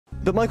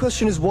But my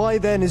question is, why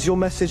then is your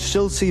message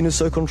still seen as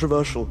so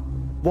controversial?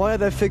 Why are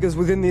there figures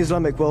within the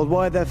Islamic world,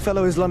 why are there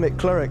fellow Islamic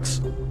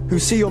clerics who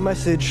see your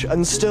message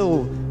and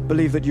still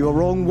believe that you are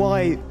wrong?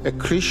 Why? A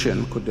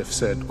Christian could have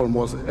said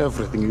almost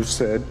everything you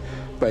said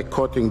by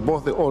quoting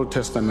both the Old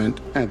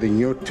Testament and the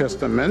New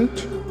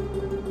Testament.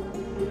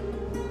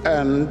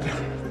 And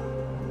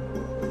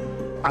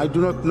I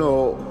do not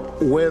know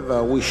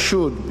whether we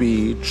should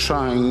be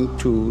trying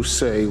to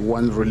say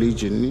one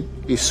religion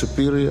is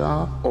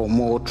superior or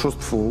more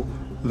truthful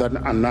than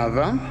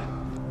another.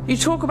 You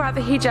talk about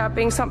the hijab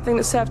being something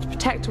that serves to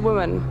protect a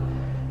woman.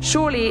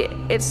 Surely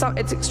it's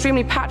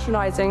extremely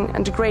patronizing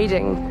and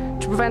degrading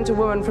to prevent a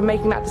woman from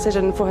making that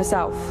decision for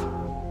herself.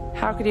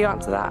 How could you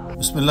answer that?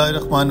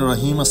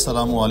 बिस्मिल्लाहिर्रहमानिर्रहीम।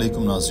 अस्सलामु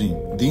अलैकुम नाज़रीन,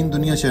 दीन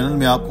दुनिया channel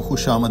में आपको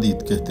खुश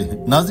आमदीद कहते हैं।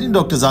 नाज़रीन,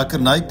 डॉक्टर जाकिर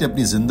नाइक ने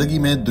अपनी जिंदगी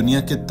में दुनिया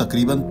के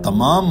तकरीबन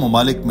तमाम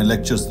ममालिक में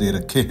लेक्चर्स दे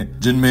रखे हैं,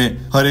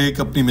 जिनमें हर एक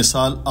अपनी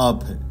मिसाल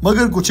आप है।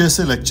 मगर कुछ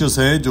ऐसे लेक्चर्स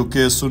हैं जो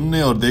कि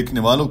सुनने और देखने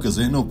वालों के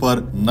ज़हनों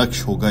पर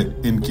नक्श हो गए।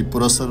 इनकी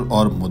पुरअसर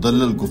और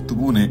मुदल्लल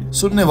गुफ्तगू ने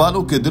सुनने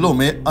वालों के दिलों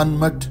में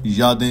अनमट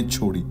यादें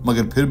छोड़ी,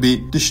 मगर फिर भी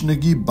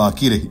तशनगी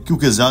बाकी रही,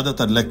 क्योंकि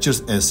ज्यादातर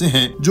लेक्चर्स ऐसे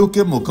हैं जो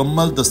कि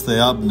मुकम्मल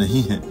दस्तयाब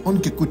नहीं है।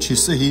 उनके कुछ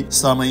हिस्से ही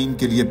सामईन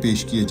के लिए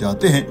पेश किए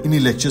जाते हैं। इन्हीं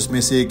लेक्चर्स में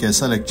से एक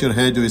ऐसा लेक्चर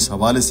है जो इस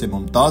हवाले से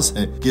मुमताज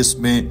है कि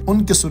इसमें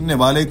उनके सुनने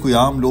वाले कोई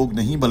आम लोग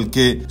नहीं,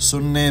 बल्कि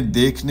सुनने,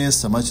 देखने,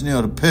 समझने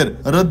और फिर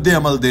रद्द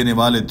अमल देने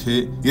वाले थे।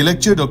 ये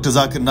लेक्चर डॉक्टर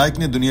जाकिर नाइक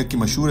ने दुनिया की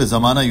मशहूर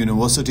ज़माना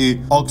यूनिवर्सिटी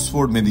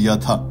ऑक्सफोर्ड में दिया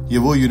था। ये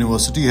वो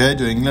यूनिवर्सिटी है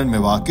जो इंग्लैंड में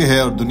वाक़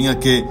है और दुनिया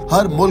के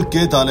हर मुल्क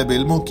के तालिब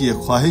इल्मों की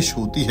एक ख्वाहिश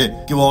होती है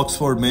कि वो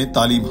ऑक्सफोर्ड में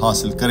तालीम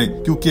हासिल करें,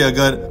 क्योंकि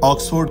अगर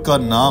ऑक्सफोर्ड का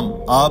नाम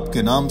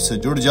आपके नाम से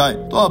जुड़ जाए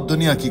तो आप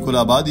दुनिया की कुल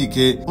आबादी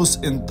के उस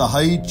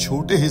इंतहाई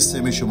छोटे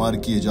हिस्से में शुमार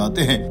किए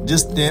जाते हैं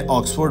जिसने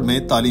ऑक्सफोर्ड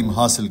में तालीम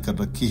हासिल कर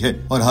रखी है,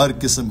 और हर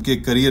किस्म के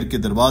करियर के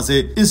दरवाजे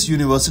इस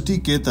यूनिवर्सिटी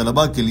के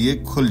तलबा के लिए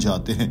खुल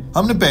जाते हैं।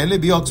 हमने पहले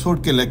भी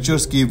ऑक्सफोर्ड के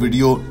लेक्चर्स की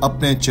वीडियो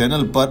अपने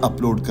चैनल पर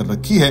अपलोड कर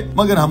रखी है,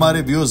 मगर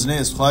हमारे व्यूअर्स ने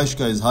इस ख्वाहिश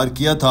का इजहार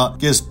किया था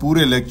कि इस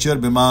पूरे लेक्चर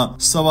बिमा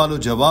सवाल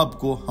जवाब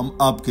को हम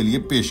आपके लिए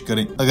पेश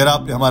करें। अगर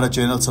आपने हमारा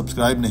चैनल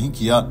सब्सक्राइब नहीं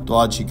किया तो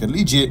आज ही कर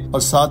लीजिए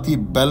और साथ ही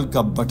बेल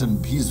का बटन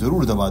भी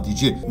जरूर दबा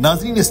दीजिए।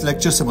 नाज़रीन, इस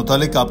लेक्चर से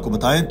मुतालिक आपको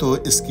बताएं तो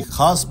इसकी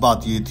खास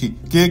बात ये थी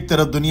कि एक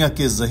तरफ दुनिया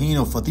के ज़हीन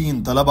और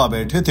फतीन तलबा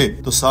बैठे थे,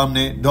 तो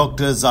सामने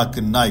डॉक्टर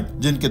जाकिर नाइक,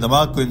 जिनके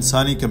दिमाग को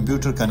इंसानी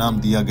कंप्यूटर का नाम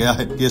दिया गया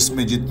है कि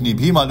इसमें जितनी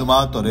भी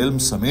मालूमात और इल्म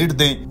समेट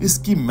दें,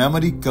 इसकी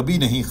मेमोरी कभी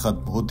नहीं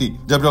खत्म होती।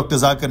 जब डॉक्टर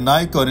जाकिर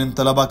नाइक और इन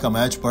तलबा का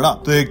मैच पड़ा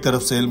तो एक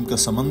तरफ से इल्म का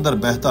समंदर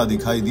बहता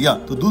दिखाई दिया,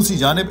 तो दूसरी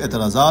जानिब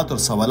एतराज़ात और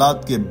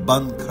सवालात के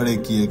बंद खड़े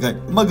किए गए,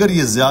 मगर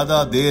ये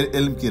ज्यादा देर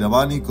इल्म की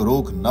रवानी को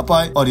रोक न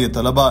पाए और ये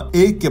तलबा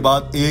एक के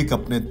बाद एक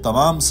अपने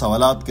तमाम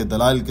सवालात के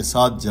दलाइल के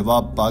साथ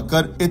जवाब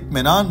पाकर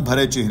इत्मीनान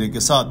भरे चेहरे के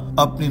साथ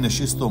अपनी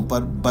नशिस्तों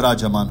पर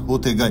बराजमान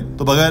होते गए।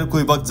 तो बगैर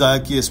कोई वक्त जाया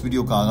किए इस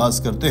वीडियो का आगाज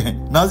करते हैं।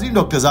 नाज़रीन,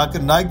 डॉक्टर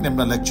जाकिर नाइक ने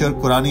अपना लेक्चर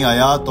कुरानी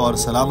आयात और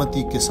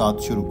सलामती के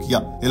साथ शुरू किया।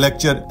 ये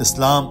लेक्चर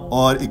इस्लाम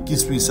और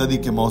 21वीं सदी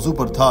के मौजू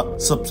पर था।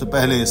 सबसे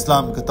पहले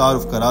इस्लाम का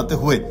तारुफ कराते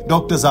हुए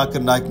डॉक्टर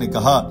जाकिर नाइक ने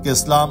कहा कि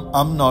इस्लाम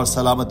अमन और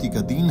सलामती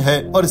का दीन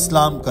है और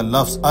इस्लाम का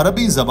लफ्ज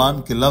अरबी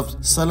जबान के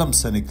लफ्ज सलम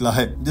से निकला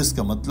है,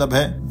 जिसका मतलब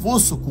है वो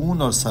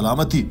सुकून और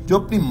सलामती जो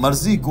अपनी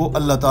मर्जी को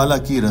अल्लाह ताला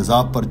की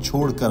रजा पर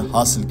छोड़कर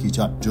हासिल की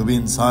जाए। जो भी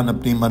इंसान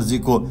अपनी मर्जी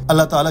को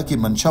अल्लाह ताला की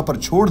मंशा पर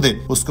छोड़ दे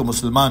उसको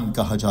मुसलमान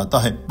कहा जाता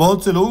है।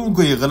 बहुत से लोगों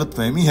को ये गलत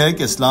फहमी है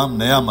कि इस्लाम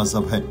नया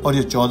मजहब है और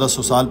ये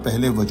 1400 साल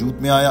पहले वजूद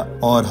में आया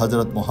और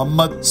हजरत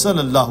मोहम्मद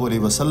सल्लल्लाहु अलैहि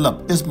वसल्लम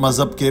इस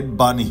मजहब के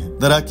बानी है।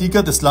 दर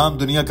हकीकत इस्लाम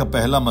दुनिया का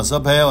पहला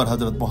मजहब है और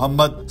हजरत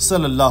मोहम्मद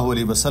सल्लल्लाहु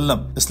अलैहि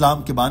वसल्लम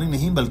इस्लाम के बानी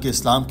नहीं बल्कि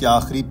इस्लाम के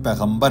आखिरी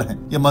पैगम्बर हैं।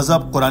 ये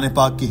मजहब कुरान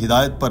पाक की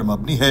हिदायत पर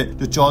मबनी है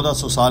जो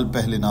 1400 साल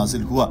पहले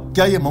नाजिल हुआ।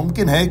 क्या ये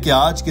मुमकिन है कि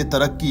आज के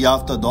तरक्की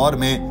याफ्ता दौर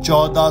में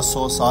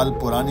 1400 साल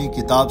पुरानी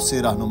किताब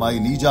से रहनुमाई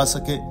ली जा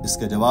सके?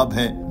 इसका जवाब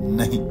है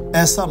नहीं,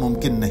 ऐसा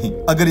मुमकिन नहीं।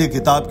 अगर ये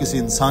किताब किसी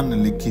इंसान ने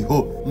लिखी हो,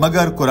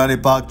 मगर कुरान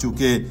पाक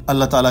चूंकि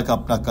अल्लाह ताला का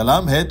अपना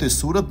कलाम है तो इस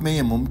सूरत में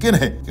ये मुमकिन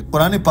है कि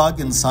कुरान पाक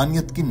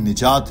इंसानियत की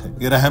निजात है,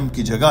 ये रहम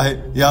की जगह है,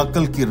 ये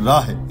अक्ल की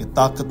राह है, ये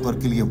ताकतवर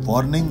के लिए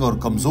वार्निंग और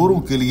कमजोरों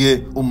के लिए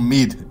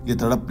उम्मीद है, ये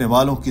तड़पने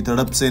वालों की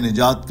तड़प से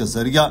निजात का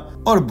जरिया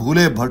और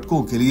भूले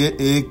भटकों के लिए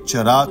एक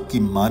चिराग की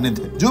मानद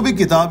है। जो भी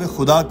किताब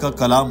खुदा का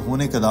कलाम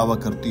होने का दावा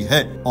करती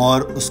है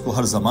और उसको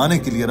हर जमाने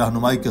के लिए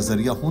रहनुमाई का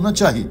जरिया होना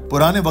चाहिए।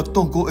 पुराने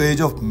वक्तों को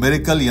एज ऑफ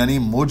मिरेकल यानी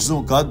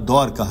मोजज़ों का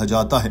दौर कहा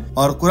जाता है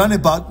और कुरान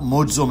पाक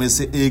मोजज़ों में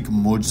से एक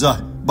मोजज़ा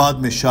है। बाद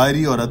में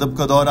शायरी और अदब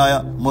का दौर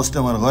आया।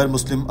 मुस्लिम और गैर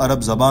मुस्लिम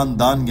अरब जबान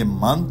दान ये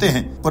मानते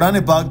हैं कुरान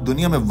पाक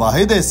दुनिया में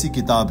वाहिद ऐसी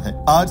किताब है।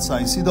 आज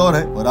साइंसी दौर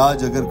है और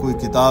आज अगर कोई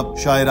किताब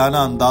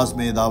शायराना अंदाज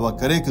में दावा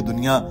करे कि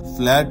दुनिया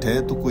फ्लैट है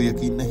तो कोई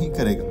यकीन नहीं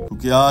करेगा, क्योंकि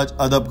کیونکہ آج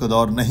ادب کا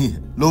دور نہیں ہے.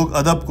 لوگ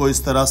ادب کو اس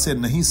طرح سے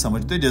نہیں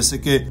سمجھتے جیسے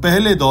کہ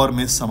پہلے دور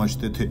میں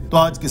سمجھتے تھے. تو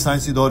آج کے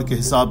سائنسی دور کے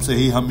حساب سے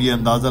ہی ہم یہ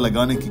اندازہ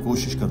لگانے کی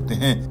کوشش کرتے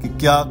ہیں کہ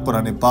کیا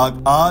قرآن پاک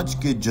آج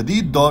کے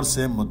جدید دور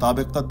سے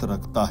مطابقت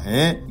رکھتا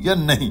ہے یا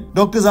نہیں.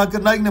 ڈاکٹر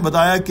ذاکر نائک نے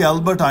بتایا کہ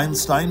البرٹ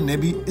آئنسٹائن نے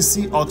بھی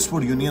اسی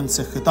آکسفورڈ یونین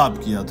سے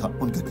خطاب کیا تھا.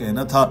 ان کا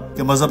کہنا تھا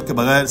کہ مذہب کے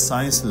بغیر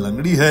سائنس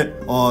لنگڑی ہے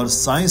اور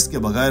سائنس کے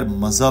بغیر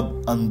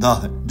مذہب اندھا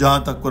ہے. جہاں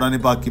تک قرآن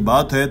پاک کی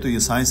بات ہے تو یہ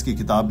سائنس کی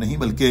کتاب نہیں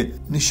بلکہ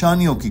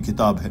نشانیوں کی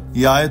کتاب ہے.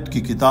 یہ آیت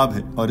کی کتاب ہے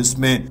اور اس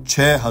میں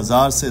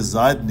 6000 سے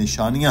زائد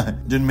نشانیاں ہیں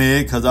جن میں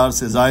 1000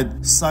 سے زائد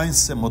سائنس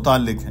سے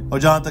متعلق ہیں. اور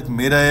جہاں تک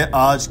میرا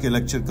آج کے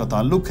لیکچر کا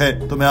تعلق ہے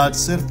تو میں آج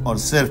صرف اور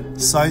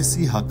صرف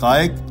سائنسی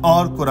حقائق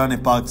اور قرآن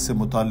پاک سے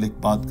متعلق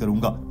بات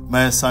کروں گا.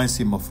 میں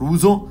سائنسی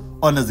مفروضوں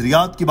اور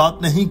نظریات کی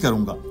بات نہیں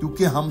کروں گا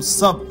کیونکہ ہم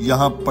سب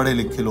یہاں پڑھے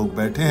لکھے لوگ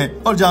بیٹھے ہیں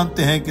اور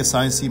جانتے ہیں کہ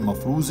سائنسی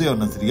مفروضے اور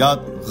نظریات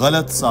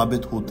غلط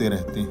ثابت ہوتے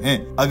رہتے ہیں.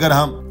 اگر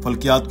ہم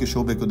فلکیات کے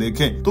شعبے کو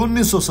دیکھیں تو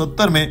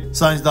 1970 میں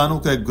سائنسدانوں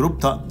کا ایک گروپ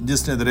تھا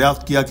جس نے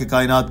دریافت کیا کہ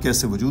کائنات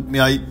کیسے وجود میں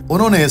آئی.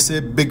 انہوں نے اسے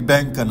بگ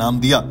بینگ کا نام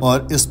دیا اور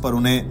اس پر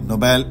انہیں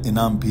نوبیل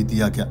انعام بھی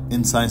دیا گیا.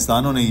 ان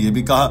سائنسدانوں نے یہ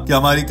بھی کہا کہ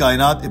ہماری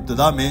کائنات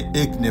ابتدا میں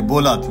ایک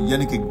نیبولا تھی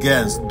یعنی کہ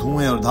گیس،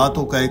 دھوئیں اور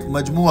دھاتوں کا ایک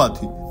مجموعہ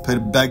تھی. پھر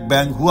بیگ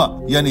بینگ ہوا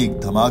یعنی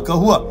ایک دھماکہ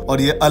ہوا اور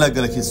یہ الگ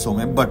الگ حصوں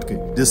میں بٹ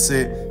گئے جس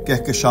سے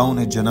کہکشاؤں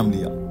نے جنم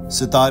لیا.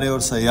 ستارے اور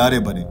سیارے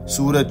بنے،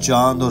 سورج،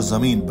 چاند اور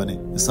زمین بنے.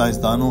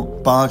 سائنسدانوں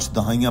 5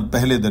 دہائیاں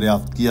پہلے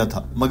دریافت کیا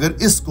تھا مگر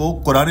اس کو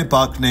قرآن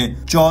پاک نے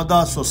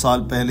 1400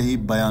 سال پہلے ہی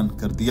بیان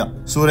کر دیا.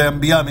 سورہ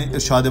انبیاء میں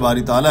ارشاد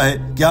باری تعالیٰ ہے،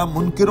 کیا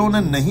منکروں نے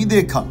نہیں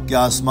دیکھا کہ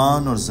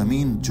آسمان اور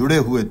زمین جڑے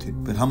ہوئے تھے،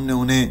 پھر ہم نے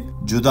انہیں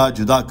جدا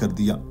جدا کر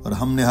دیا اور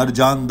ہم نے ہر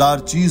جاندار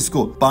چیز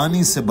کو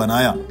پانی سے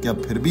بنایا، کیا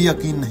پھر بھی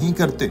یقین نہیں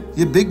کرتے.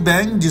 یہ بگ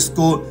بینگ جس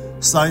کو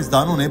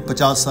سائنسدانوں نے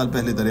 50 سال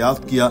پہلے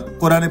دریافت کیا،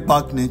 قرآن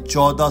پاک نے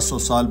 1400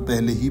 سال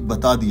پہلے ہی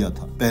بتا دیا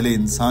تھا. پہلے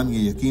انسان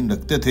یہ یقین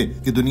رکھتے تھے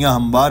کہ دنیا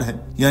ہموار ہے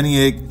یعنی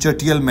ایک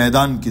چٹیل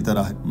میدان کی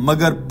طرح ہے.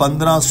 مگر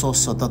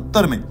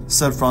 1577 میں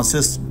سر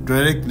فرانسس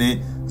ڈریک نے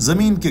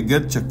زمین کے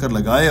گرد چکر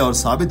لگائے اور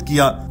ثابت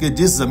کیا کہ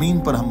جس زمین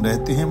پر ہم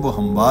رہتے ہیں وہ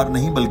ہموار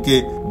نہیں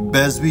بلکہ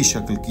بیضوی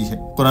شکل کی ہے.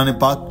 قرآن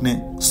پاک نے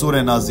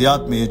سورہ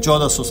نازعات میں یہ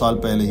 1400 سال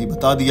پہلے ہی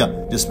بتا دیا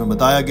جس میں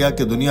بتایا گیا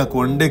کہ دنیا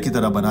کو انڈے کی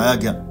طرح بنایا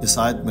گیا. اس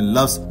آیت میں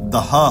لفظ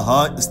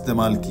دہاہا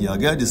استعمال کیا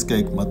گیا جس کا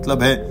ایک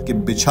مطلب ہے کہ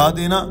بچھا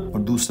دینا اور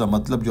دوسرا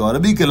مطلب جو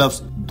عربی کے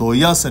لفظ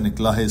دویا سے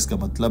نکلا ہے اس کا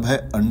مطلب ہے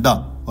انڈا.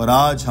 اور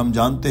آج ہم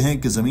جانتے ہیں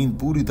کہ زمین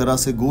پوری طرح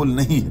سے گول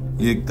نہیں ہے،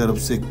 یہ ایک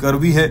طرف سے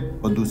کروی ہے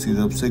اور دوسری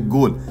طرف سے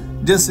گول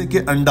جیسے کہ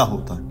انڈا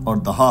ہوتا ہے. اور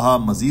دہاہا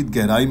مزید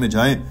گہرائی میں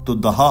جائیں تو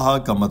دہاہا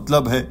کا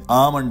مطلب ہے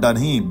عام انڈا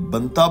نہیں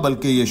بنتا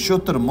بلکہ یہ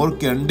شتر مرغ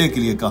کے انڈے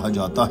کے لیے کہا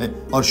جاتا ہے.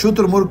 اور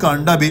شتر مرغ کا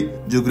انڈا بھی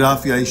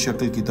جغرافیائی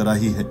شکل کی طرح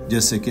ہی ہے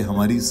جیسے کہ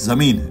ہماری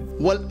زمین ہے.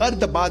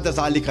 وَالْأَرْضَ بَعْدَ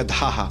ذَلِكَ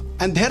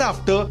دَحَاهَا and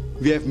thereafter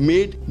we have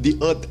made the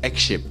earth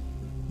egg-shaped.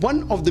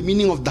 One of the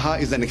meaning of daha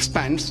is an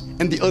expanse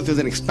and the earth is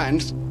an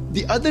expanse.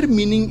 The other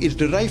meaning is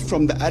derived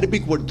from the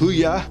Arabic word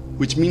Dunya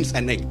which means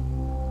an egg.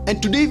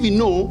 And today we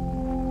know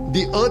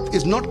the earth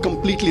is not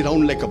completely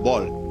round like a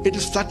ball. It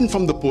is flattened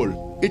from the pole.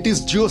 It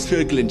is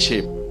geospherical in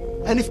shape.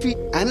 And if we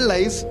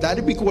analyze, the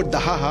Arabic word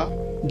dahaha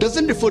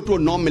doesn't refer to a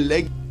normal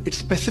egg. It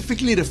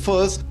specifically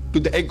refers to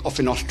the egg of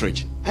an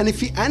ostrich. And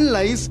if we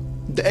analyze,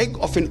 the egg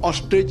of an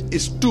ostrich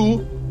is too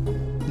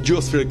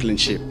geospherical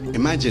in shape.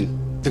 Imagine,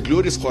 the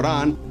glorious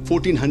Qur'an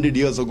 1400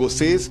 years ago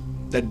says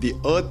that the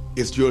earth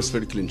is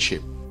geospherical in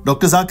shape.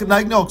 Doctor Zakir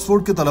Naik نے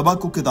Oxford کے طلباء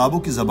کو کتابوں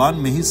کی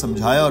زبان میں ہی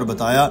سمجھایا اور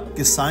بتایا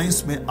کہ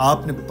سائنس میں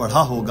آپ نے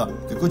پڑھا ہوگا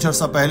کہ کچھ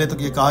عرصہ پہلے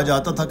تک یہ کہا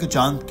جاتا تھا کہ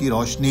چاند کی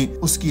روشنی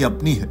اس کی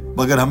اپنی ہے،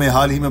 مگر ہمیں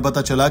حال ہی میں پتہ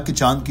چلا کہ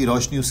چاند کی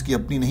روشنی اس کی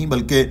اپنی نہیں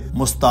بلکہ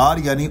مستعار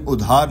یعنی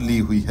ادھار لی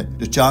ہوئی ہے.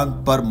 جو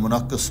چاند پر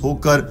منعکس ہو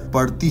کر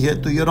پڑتی ہے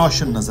تو یہ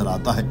روشن نظر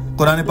آتا ہے.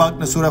 قرآن پاک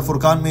نے سورہ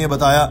فرقان میں یہ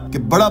بتایا کہ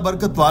بڑا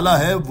برکت والا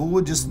ہے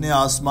وہ جس نے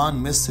آسمان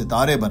میں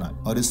ستارے بنائے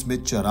اور اس میں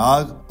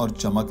چراغ اور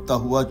چمکتا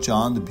ہوا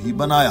چاند بھی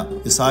بنایا.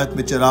 اس آیت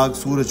میں چراغ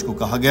سورج کو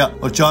کہا گیا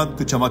اور چاند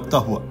کو چمکتا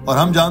ہوا. اور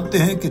ہم جانتے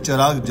ہیں کہ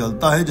چراغ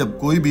جلتا ہے جب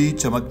کوئی بھی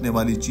چمکنے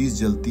والی چیز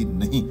جلتی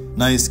نہیں،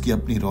 نہ اس کی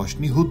اپنی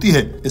روشنی ہوتی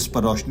ہے، اس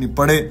پر روشنی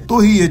پڑے تو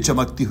ہی یہ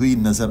چمکتی ہوئی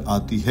نظر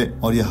آتی ہے.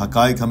 اور یہ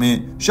حقائق ہمیں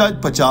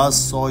شاید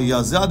 50، 100 یا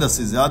زیادہ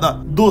سے زیادہ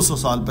 200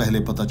 سال پہلے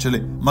پتہ چلے،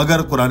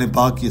 مگر قرآن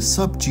پاک یہ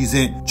سب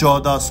چیزیں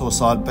 1400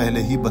 سال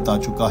پہلے ہی بتا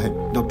چکا ہے.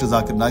 ڈاکٹر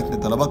ذاکر نائک نے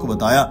طلبہ کو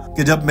بتایا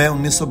کہ جب میں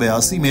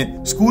 1982 میں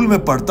اسکول میں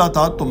پڑھتا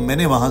تھا تو میں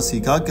نے وہاں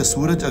سیکھا کہ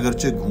سورج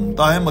اگرچہ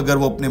گھومتا ہے مگر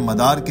وہ اپنے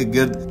مدار کے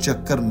گرد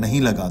چکر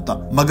نہیں لگاتا.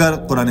 مگر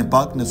قرآن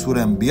پاک نے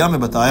سورہ انبیاء میں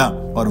بتایا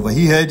اور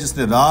وہی ہے جس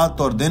نے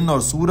رات اور دن اور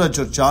سورج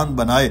اور چاند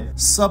بنائے،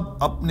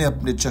 سب اپنے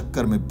اپنے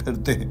چکر میں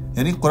پھرتے ہیں.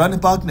 یعنی قرآن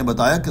پاک نے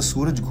بتایا کہ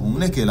سورج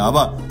گھومنے کے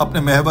علاوہ اپنے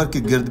محور کے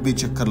گرد بھی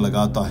چکر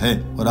لگاتا ہے.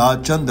 اور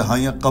آج چند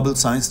دہائیاں قبل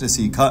سائنس نے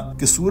سیکھا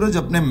کہ سورج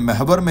اپنے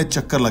محور میں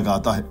چکر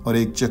لگاتا ہے اور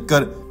ایک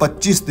چکر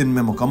 25 دن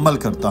میں مکمل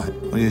کرتا ہے.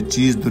 اور یہ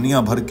چیز دنیا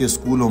بھر کے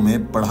اسکولوں میں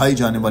پڑھائی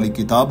جانے والی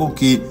کتابوں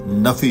کی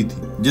نفی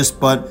تھی جس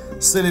پر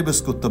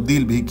سلیبس کو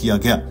تبدیل بھی کیا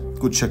گیا.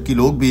 کچھ شکی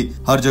لوگ بھی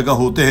ہر جگہ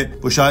ہوتے ہیں،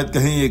 وہ شاید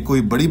کہیں یہ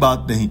کوئی بڑی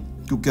بات نہیں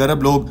کیونکہ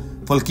عرب لوگ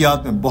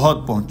فلکیات میں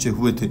بہت پہنچے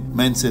ہوئے تھے.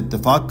 میں ان سے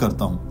اتفاق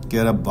کرتا ہوں کہ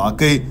عرب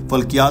واقعی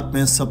فلکیات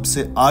میں سب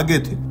سے آگے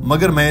تھے،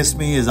 مگر میں اس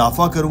میں یہ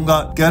اضافہ کروں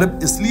گا کہ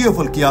عرب اس لیے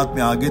فلکیات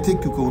میں آگے تھے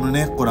کیونکہ انہوں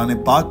نے قرآن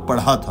پاک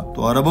پڑھا تھا.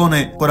 تو عربوں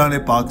نے قرآن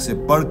پاک سے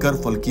پڑھ کر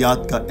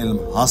فلکیات کا علم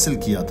حاصل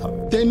کیا تھا.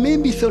 There may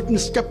be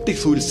certain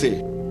skeptics who will say,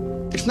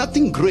 it's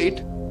nothing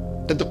great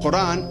that the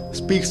Quran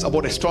speaks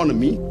about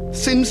astronomy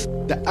since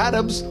the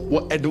Arabs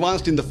were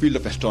advanced in the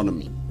field of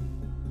astronomy.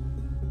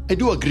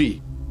 I do agree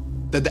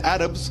that the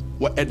Arabs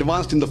were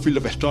advanced in the field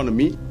of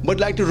astronomy, but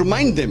I'd like to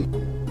remind them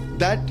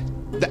that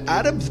the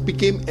Arabs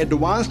became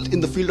advanced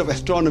in the field of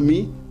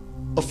astronomy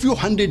a few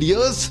hundred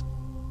years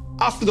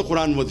after the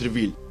Quran was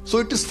revealed. So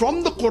it is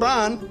from the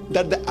Quran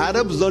that the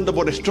Arabs learned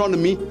about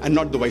astronomy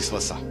and not the vice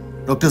versa.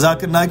 Doctor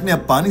Zakir Naik نے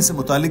اب پانی سے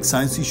متعلق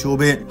سائنسی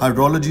شعبے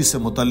hydrology سے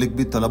متعلق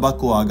بھی طلبہ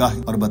کو آگاہ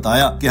اور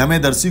بتایا کہ ہمیں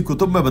درسی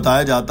کتب میں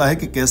بتایا جاتا ہے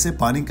کہ کیسے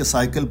پانی کا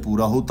سائیکل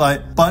پورا ہوتا ہے.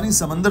 پانی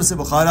سمندر سے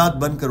بخارات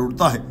بن کر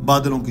اڑتا ہے،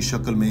 بادلوں کی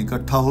شکل میں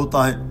اکٹھا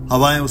ہوتا ہے،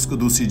 ہوائیں اس کو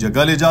دوسری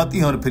جگہ لے جاتی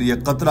ہیں اور پھر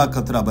یہ قطرہ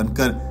قطرہ بن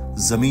کر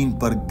زمین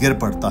پر گر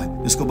پڑتا ہے.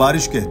 اس کو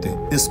بارش کہتے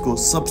ہیں. اس کو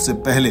سب سے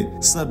پہلے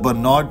سر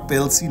برنارڈ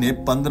پیلسی نے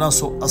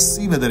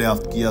 1580 میں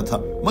دریافت کیا تھا،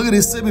 مگر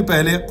اس سے بھی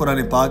پہلے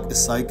قرآن پاک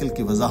اس سائیکل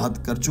کی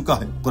وضاحت کر چکا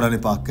ہے. قرآن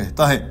پاک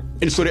کہتا ہے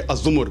in Surah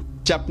Az-Zumur,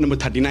 chapter number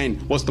 39,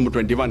 verse number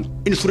 21.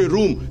 In Surah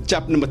Rum,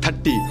 chapter number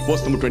 30,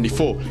 verse number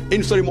 24.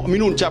 In Surah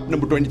Mu'minun, chapter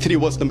number 23,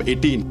 verse number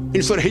 18.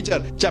 In Surah Hijr,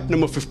 chapter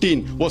number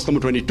 15, verse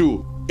number 22.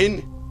 In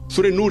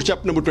Surah Nur,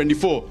 chapter number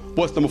 24,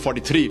 verse number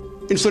 43.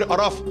 In Surah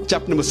Araf,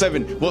 chapter number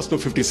 7, verse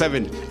number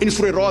 57. In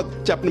Surah Rad,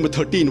 chapter number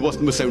 13, verse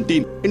number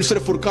 17. In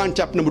Surah Furqan,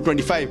 chapter number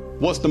 25,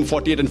 verse number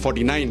 48 and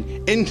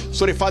 49. In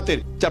Surah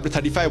Fatir, chapter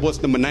 35,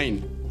 verse number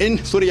 9. In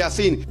Surah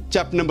Yasin,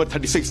 chapter number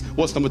 36,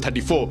 verse number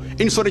 34.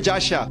 In Surah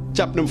Jasha,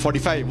 chapter number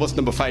 45, verse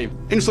number 5.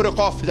 In Surah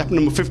Qaf, chapter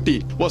number 50,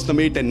 verse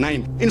number 8 and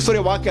 9. In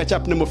Surah Waqia,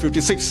 chapter number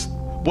 56,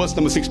 verse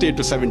number 68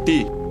 to 70.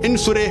 In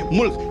Surah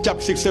Mulk,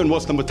 chapter 67,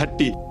 verse number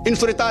 30. In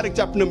Surah Tariq,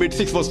 chapter number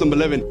 86, verse number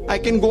 11. I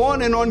can go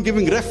on and on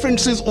giving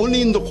references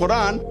only in the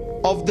Quran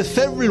of the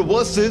several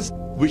verses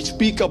which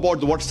speak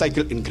about the water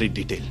cycle in great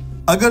detail.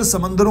 اگر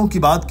سمندروں کی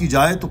بات کی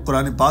جائے تو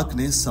قرآن پاک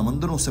نے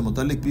سمندروں سے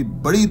متعلق بھی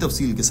بڑی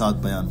تفصیل کے ساتھ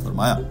بیان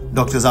فرمایا.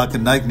 ڈاکٹر ذاکر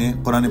نائک نے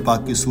قرآن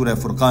پاک کی سورہ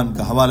فرقان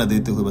کا حوالہ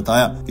دیتے ہوئے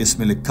بتایا کہ اس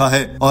میں لکھا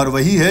ہے، اور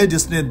وہی ہے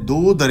جس نے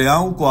دو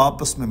دریاؤں کو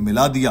آپس میں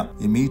ملا دیا،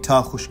 یہ میٹھا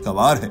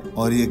خوشگوار ہے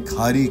اور یہ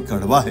کھاری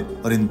کڑوا ہے،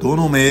 اور ان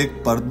دونوں میں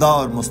ایک پردہ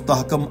اور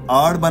مستحکم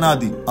آڑ بنا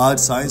دی. آج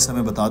سائنس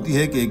ہمیں بتاتی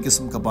ہے کہ ایک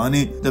قسم کا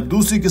پانی جب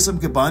دوسری قسم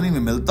کے پانی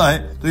میں ملتا ہے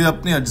تو یہ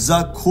اپنے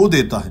اجزاء کھو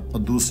دیتا ہے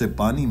اور دوسرے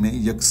پانی میں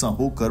یکساں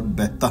ہو کر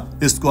بہتا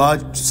ہے. اس کو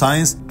آج سائنس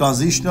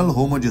ٹرانزیشنل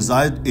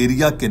ہوموجزائڈ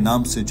ایریا کے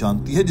نام سے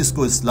جانتی ہے، جس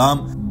کو اسلام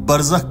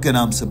برزخ کے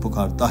نام سے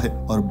پکارتا ہے،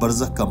 اور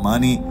برزخ کا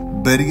معنی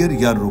بیریئر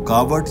یا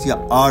رکاوٹ یا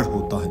آڑ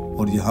ہوتا ہے.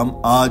 اور یہ ہم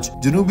آج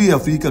جنوبی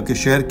افریقہ کے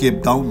شہر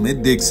کیپ ٹاؤن میں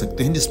دیکھ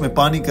سکتے ہیں، جس میں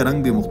پانی کا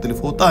رنگ بھی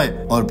مختلف ہوتا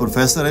ہے. اور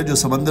پروفیسر ہے جو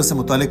سمندر سے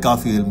متعلق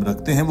کافی علم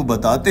رکھتے ہیں، وہ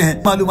بتاتے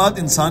ہیں معلومات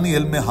انسانی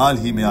علم میں حال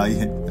ہی میں آئی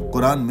ہے.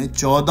 قرآن میں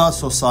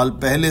 1400 سال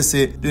پہلے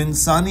سے جو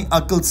انسانی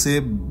عقل سے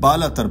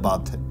بالا تر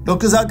بات ہے.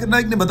 ڈاکٹر ذاکر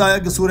نائک نے بتایا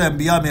کہ سورہ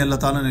انبیاء میں اللہ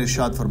تعالیٰ نے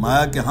ارشاد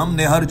فرمایا کہ ہم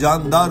نے ہر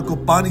جاندار کو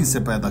پانی سے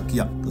پیدا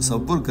کیا.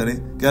 تصور کریں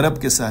کہ عرب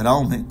کے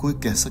صحراؤں میں کوئی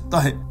کہہ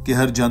سکتا ہے کہ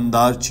ہر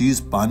جاندار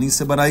چیز پانی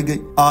سے بنائی گئی؟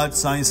 آج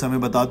سائنس ہمیں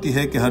بتاتی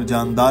ہے کہ ہر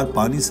جاندار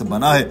پانی سے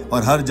بنا ہے،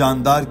 اور ہر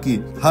جاندار کی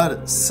ہر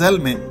سیل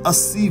میں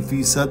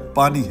 80%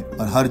 پانی ہے،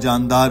 اور ہر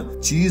جاندار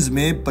چیز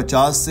میں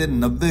 50 سے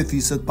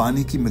 90%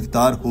 پانی کی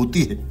مقدار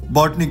ہوتی ہے.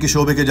 باٹنی کے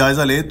شعبے کے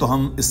جائزہ لیں تو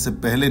ہم اس سے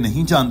پہلے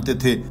نہیں جانتے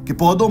تھے کہ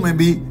پودوں میں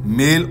بھی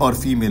میل اور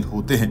فیمیل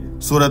ہوتے ہیں.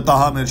 سورہ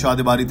طٰہٰ میں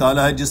ارشاد باری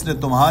تعالیٰ ہے، جس نے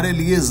تمہارے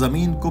لیے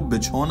زمین کو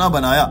بچھونا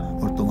بنایا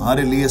اور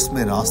تمہارے لیے اس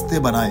میں راستے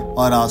بنائے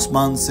اور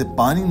آسمان سے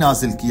پانی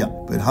نازل کیا،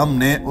 پھر ہم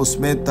نے اس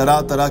میں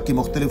طرح طرح کی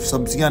مختلف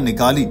سبزیاں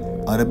نکالی.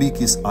 عربی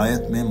کی اس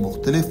آیت میں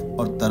مختلف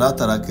اور طرح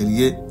طرح کے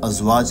لیے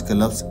ازواج کا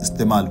لفظ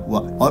استعمال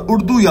ہوا، اور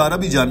اردو یا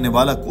عربی جاننے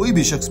والا کوئی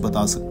بھی شخص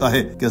بتا سکتا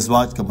ہے کہ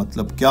ازواج کا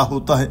مطلب کیا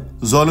ہوتا ہے.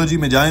 زولوجی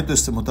میں جائیں تو اس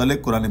سے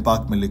متعلق قرآن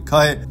پاک میں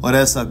لکھا ہے، اور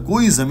ایسا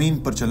کوئی زمین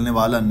پر چلنے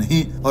والا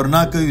نہیں اور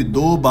نہ کوئی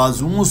دو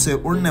بازوؤں سے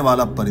اڑنے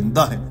والا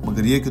پرندہ ہے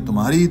مگر یہ کہ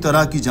تمہاری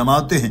طرح کی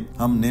جماعتیں ہیں.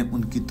 ہم نے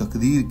ان کی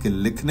تقدیر کے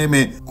لکھنے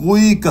میں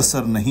کوئی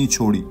کسر نہیں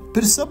چھوڑی،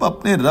 پھر سب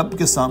اپنے رب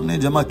کے سامنے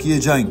جمع کیے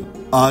جائیں گے.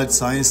 آج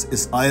سائنس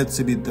اس آیت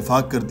سے بھی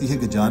اتفاق کرتی ہے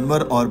کہ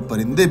جانور اور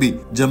پرندے بھی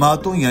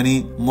جماعتوں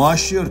یعنی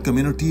معاشرے اور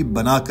کمیونٹی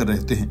بنا کر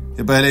رہتے ہیں.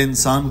 یہ پہلے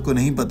انسان کو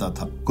نہیں پتا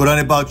تھا.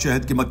 قرآن پاک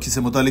شہد کی مکھی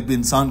سے متعلق بھی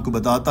انسان کو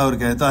بتاتا اور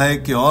کہتا ہے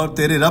کہ اور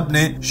تیرے رب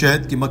نے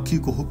شہد کی مکھی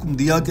کو حکم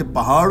دیا کہ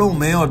پہاڑوں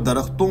میں اور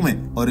درختوں میں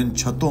اور ان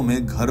چھتوں میں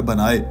گھر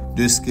بنائے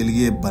جو اس کے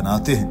لیے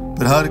بناتے ہیں.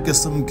 پھر ہر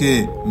قسم کے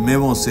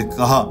میووں سے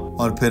کہا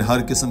اور پھر ہر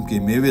قسم کے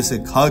میوے سے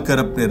کھا کر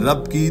اپنے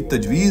رب کی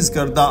تجویز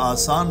کردہ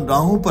آسان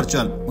راہوں پر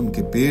چل، ان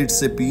کے پیٹ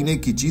سے پینے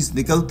کی چیز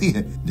نکلتی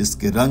ہے جس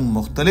کے رنگ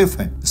مختلف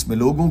ہیں، اس میں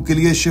لوگوں کے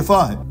لیے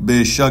شفا ہے،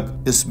 بے شک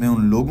اس میں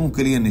ان لوگوں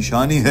کے لیے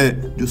نشانی ہے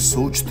جو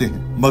سوچتے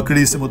ہیں۔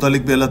 مکڑی سے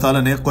متعلق بھی اللہ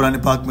تعالیٰ نے قرآن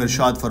پاک میں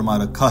ارشاد فرما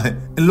رکھا ہے،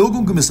 ان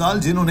لوگوں کی مثال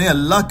جنہوں نے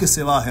اللہ کے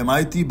سوا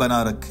حمایتی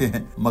بنا رکھے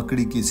ہیں،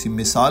 مکڑی کی سی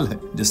مثال ہے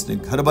جس نے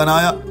گھر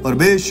بنایا، اور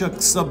بے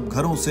شک سب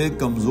گھروں سے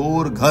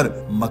کمزور گھر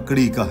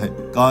مکڑی کا ہے۔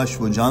 کاش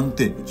وہ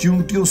جانتے۔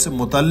 چیونٹیوں سے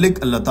متعلق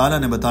اللہ تعالیٰ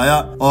نے بتایا،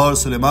 اور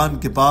سلیمان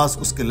کے پاس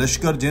اس کے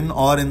لشکر جن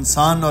اور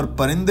انسان اور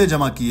پرندے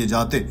جمع کیے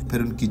جاتے، پھر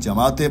ان کی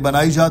جماعتیں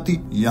بنائی جاتی،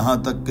 یہاں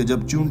تک کہ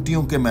جب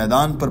چونٹیوں کے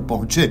میدان پر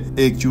پہنچے،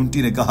 ایک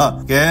چونٹی نے کہا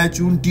کہ اے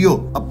چونٹیوں،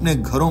 اپنے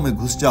گھروں میں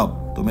گھس جاؤ،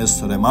 تمہیں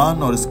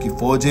سلیمان اور اس کی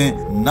فوجیں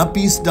نہ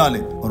پیس ڈالے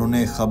اور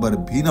انہیں خبر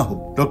بھی نہ ہو۔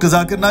 ڈاکٹر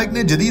ذاکر نائک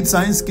نے جدید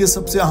سائنس کے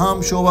سب سے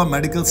اہم شعبہ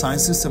میڈیکل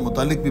سائنسز سے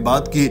متعلق بھی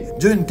بات کی،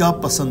 جو ان کا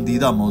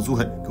پسندیدہ موضوع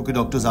ہے، کیونکہ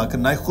ڈاکٹر ذاکر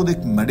نائک خود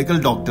ایک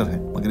میڈیکل ڈاکٹر ہے،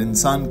 مگر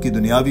انسان کی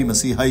دنیاوی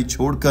مسیحائی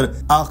چھوڑ کر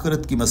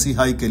آخرت کی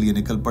مسیحائی کے لیے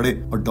نکل پڑے،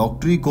 اور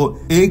ڈاکٹری کو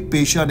ایک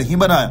پیشہ نہیں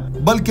بنایا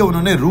بلکہ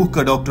انہوں نے روح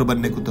کا ڈاکٹر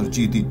بننے کو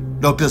ترجیح دی۔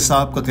 ڈاکٹر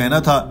صاحب کا کہنا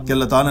تھا کہ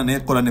اللہ تعالیٰ نے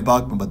قرآن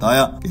پاک میں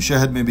بتایا کہ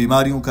شہد میں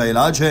بیماریوں کا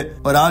علاج ہے،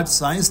 اور آج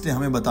سائنس نے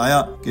ہمیں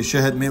بتایا کہ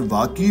شہد میں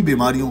واقعی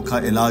بیماریوں کا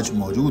علاج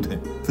موجود ہے۔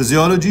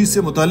 فزیولوجی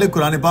سے متعلق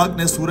قرآن پاک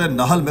نے سورہ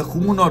نحل میں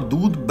خون اور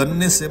دودھ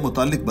بننے سے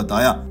متعلق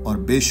بتایا، اور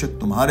بے شک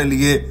تمہارے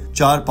لیے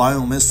چار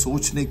پایوں میں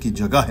سوچنے کی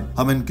جگہ ہے،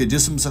 ہم ان کے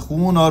جسم سے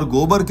خون اور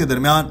گوبر کے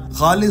درمیان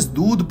خالص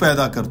دودھ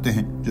پیدا کرتے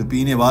ہیں جو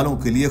پینے والوں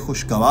کے لیے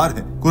خوشگوار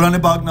ہے۔ قرآن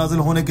پاک نازل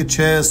ہونے کے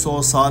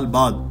 600 سال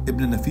بعد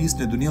ابن نفیس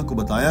نے دنیا کو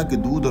بتایا کہ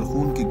دودھ اور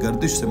خون کی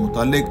گردش سے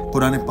متعلق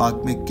قرآن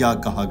پاک میں کیا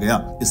کہا گیا۔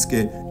 اس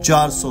کے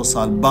 400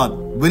 سال بعد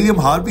ولیم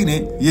ہاروی نے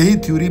یہی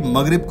تھیوری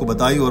مغرب کو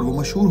بتائی اور وہ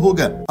مشہور ہو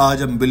گیا۔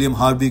 آج ہم ولیم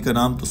ہاروی کا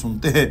نام تو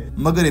سنتے ہیں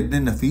مگر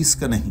ابن نفیس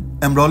کا نہیں۔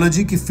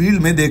 ایمبرولوجی کی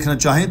فیلڈ میں دیکھنا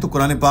چاہیں تو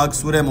قرآن پاک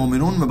سورہ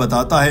مومنون میں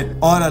بتاتا ہے،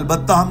 اور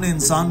البتہ ہم نے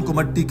انسان کو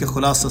مٹی کے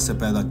خلاصہ سے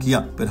پیدا کیا،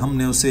 پھر ہم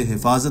نے اسے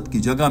حفاظت کی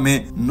جگہ میں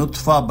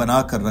نطفہ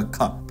بنا کر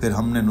رکھا، پھر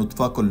ہم نے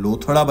نطفہ کو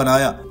لوتھڑا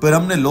بنایا، پھر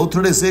ہم نے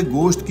لوتھڑے سے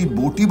گوشت کی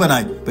بوٹی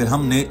بنائی، پھر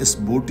ہم نے اس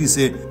بوٹی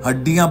سے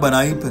ہڈیاں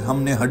بنائی، پھر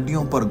ہم نے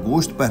ہڈیوں پر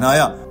گوشت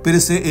پہنایا، پھر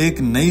اسے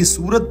ایک نئی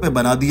صورت میں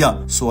بنا دیا،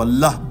 سو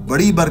اللہ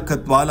بڑی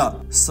برکت والا،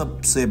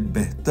 سب سے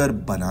بہتر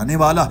بنانے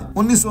والا ہے۔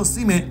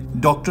 1980 میں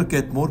ڈاکٹر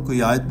کیتمور کو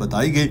یہ آیت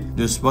بتائی گئی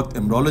جو اس وقت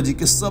ایمبرولوجی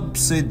کے سب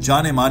سے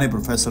جانے مانے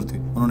پروفیسر تھے۔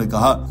 انہوں نے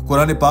کہا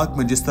قرآن پاک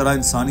میں جس طرح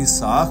انسانی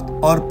ساخت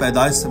اور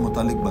پیدائش سے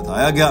متعلق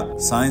بتایا گیا،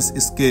 سائنس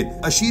اس کے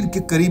اشیر کے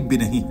قریب بھی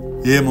نہیں ہے۔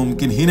 یہ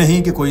ممکن ہی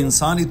نہیں کہ کوئی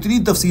انسان اتنی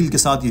تفصیل کے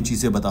ساتھ یہ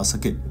چیزیں بتا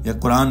سکے۔ یہ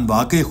قرآن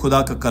واقعی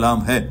خدا کا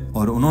کلام ہے،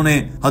 اور انہوں نے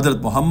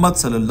حضرت محمد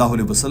صلی اللہ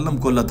علیہ وسلم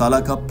کو اللہ تعالیٰ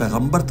کا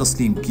پیغمبر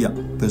تسلیم کیا۔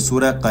 پھر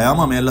سورہ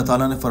قیامہ میں اللہ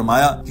تعالیٰ نے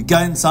فرمایا کہ کیا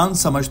انسان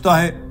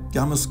سمجھتا ہے کہ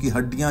ہم اس کی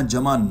ہڈیاں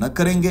جمع نہ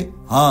کریں گے؟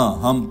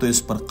 ہاں، ہم تو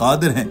اس پر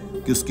قادر ہیں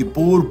کہ اس کی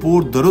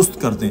پور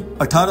درست کر دیں۔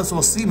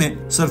 1880 میں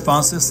سر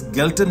فرانسس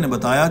گیلٹن نے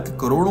بتایا کہ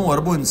کروڑوں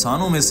اربوں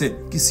انسانوں میں سے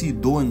کسی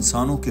دو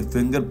انسانوں کے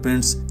فنگر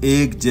پرنٹس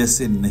ایک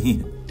جیسے نہیں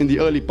ہیں۔ In the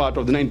early part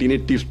of the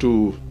 1980s to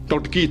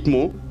Dr. Keith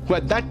Moore, who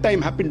at that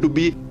time happened to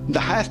be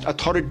the highest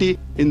authority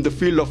in the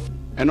field of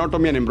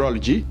anatomy and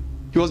embryology.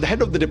 He was the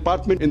head of the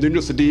department in the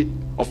University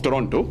of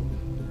Toronto.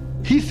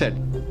 He said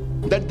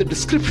that the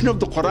description of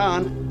the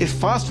Qur'an is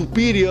far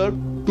superior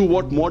to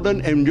what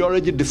modern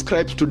embryology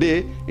describes today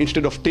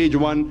instead of stage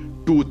 1,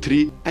 2,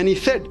 3. And he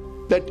said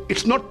that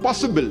it's not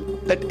possible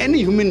that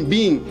any human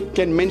being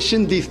can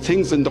mention these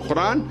things in the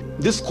Qur'an.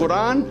 This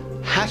Qur'an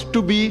has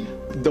to be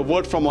the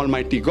word from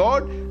Almighty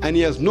God, and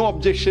he has no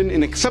objection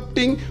in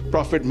accepting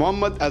Prophet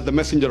Muhammad as the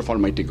messenger of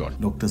Almighty God.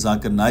 Doctor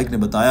Zakir Naik نے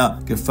بتایا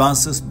کہ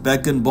Francis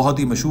bacon بہت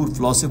ہی مشہور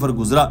فلسفر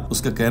گزرا،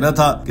 اس کا کہنا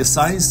تھا کہ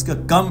سائنس کا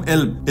کم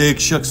علم ایک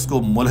شخص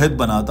کو ملحد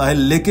بناتا ہے،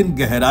 لیکن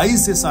گہرائی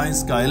سے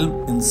سائنس کا علم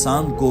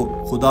انسان کو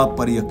خدا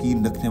پر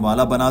یقین رکھنے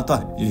والا بناتا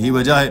ہے۔ یہی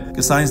وجہ ہے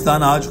کہ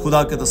سائنسدان آج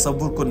خدا کے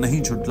تصور کو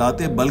نہیں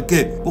جھٹلاتے،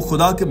 بلکہ وہ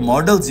خدا کے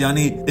ماڈلز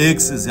یعنی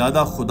ایک سے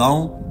زیادہ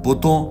خداؤں،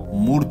 بتوں،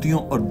 مورتیوں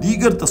اور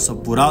دیگر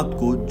تصورات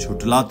کو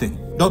جھٹلاتے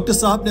ہیں۔ ڈاکٹر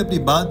صاحب نے اپنی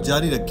بات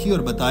جاری رکھی اور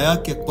بتایا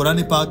کہ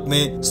قرآن پاک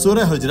میں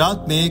سورہ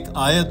حجرات میں ایک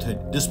آیت ہے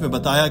جس میں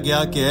بتایا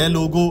گیا کہ اے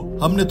لوگو،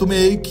 ہم نے تمہیں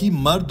ایک ہی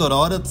مرد اور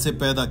عورت سے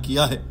پیدا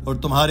کیا ہے اور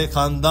تمہارے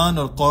خاندان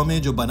اور قومیں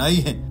جو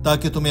بنائی ہیں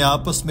تاکہ تمہیں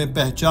آپس میں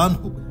پہچان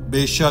ہو۔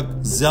 بے شک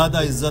زیادہ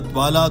عزت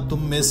والا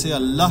تم میں سے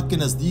اللہ کے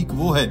نزدیک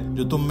وہ ہے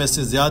جو تم میں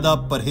سے زیادہ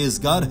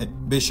پرہیزگار ہے،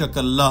 بے شک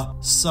اللہ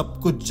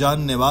سب کچھ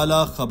جاننے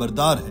والا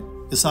خبردار ہے۔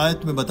 اس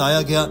آیت میں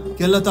بتایا گیا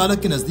کہ اللہ تعالیٰ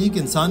کے نزدیک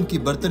انسان کی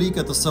برتری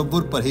کا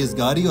تصور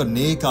پرہیزگاری اور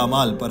نیک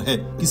اعمال پر ہے،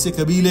 کسی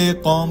قبیلے،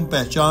 قوم،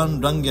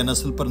 پہچان، رنگ یا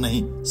نسل پر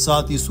نہیں۔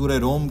 ساتھ ہی سورہ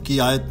روم کی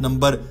آیت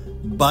نمبر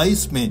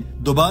 22 میں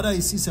دوبارہ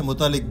اسی سے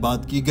متعلق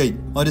بات کی گئی،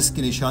 اور اس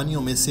کی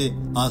نشانیوں میں سے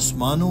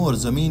آسمانوں اور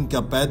زمین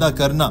کا پیدا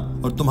کرنا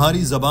اور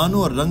تمہاری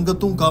زبانوں اور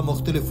رنگتوں کا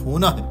مختلف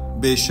ہونا ہے۔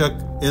 بے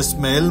شک اس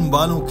میں علم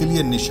والوں کے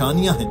لیے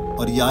نشانیاں ہیں،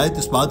 اور یہ آیت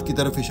اس بات کی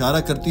طرف اشارہ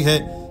کرتی ہے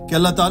کہ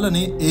اللہ تعالیٰ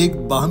نے ایک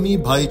باہمی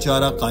بھائی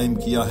چارہ قائم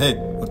کیا ہے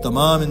اور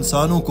تمام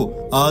انسانوں کو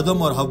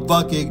آدم اور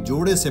حوا کے ایک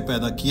جوڑے سے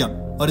پیدا کیا۔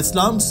 اور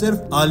اسلام صرف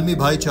عالمی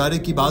بھائی چارے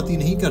کی بات ہی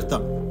نہیں کرتا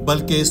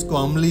بلکہ اس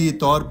کو عملی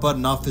طور پر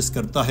نافذ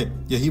کرتا ہے۔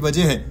 یہی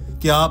وجہ ہے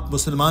کہ آپ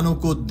مسلمانوں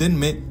کو دن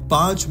میں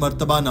 5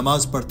 مرتبہ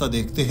نماز پڑھتا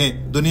دیکھتے ہیں۔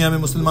 دنیا میں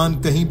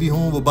مسلمان کہیں بھی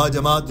ہوں، وہ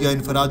باجماعت یا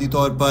انفرادی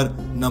طور پر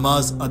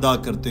نماز ادا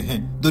کرتے ہیں۔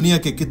 دنیا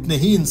کے کتنے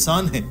ہی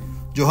انسان ہیں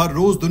جو ہر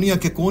روز دنیا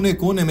کے کونے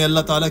کونے میں اللہ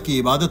تعالیٰ کی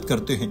عبادت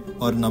کرتے ہیں،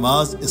 اور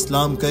نماز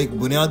اسلام کا ایک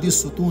بنیادی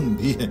ستون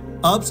بھی ہے۔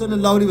 آپ صلی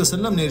اللہ علیہ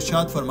وسلم نے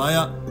ارشاد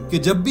فرمایا کہ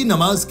جب بھی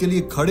نماز کے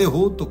لیے کھڑے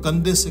ہو تو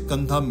کندھے سے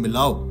کندھا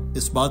ملاؤ،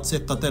 اس بات سے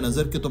قطع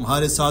نظر کہ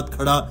تمہارے ساتھ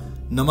کھڑا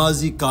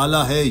نمازی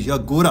کالا ہے یا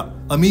گورا،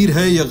 امیر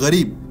ہے یا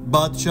غریب،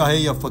 بادشاہ ہے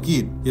یا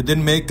فقیر۔ یہ دن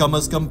میں کم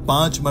از کم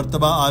 5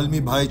 مرتبہ عالمی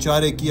بھائی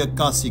چارے کی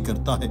عکاسی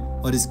کرتا ہے،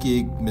 اور اس کی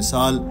ایک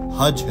مثال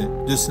حج ہے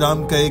جو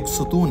اسلام کا ایک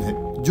ستون ہے۔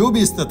 جو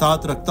بھی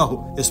استطاعت رکھتا ہو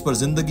اس پر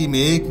زندگی میں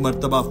 1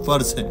 مرتبہ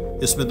فرض ہے۔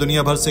 اس میں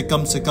دنیا بھر سے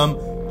کم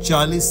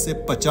 40 سے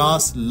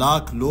 50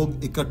 لاکھ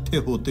لوگ اکٹھے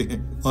ہوتے ہیں،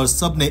 اور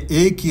سب نے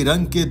ایک ہی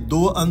رنگ کے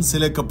 2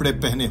 انسلے کپڑے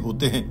پہنے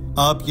ہوتے ہیں۔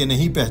 آپ یہ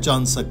نہیں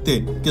پہچان سکتے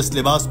کہ اس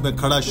لباس میں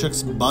کھڑا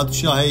شخص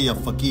بادشاہ ہے یا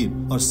فقیر،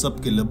 اور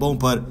سب کے لبوں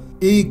پر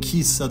ایک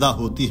ہی صدا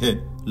ہوتی ہے،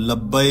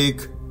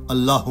 لبیک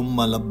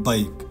اللہم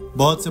لبیک۔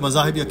 بہت سے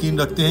مذاہب یقین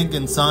رکھتے ہیں کہ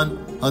انسان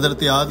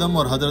حضرت آدم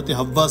اور حضرت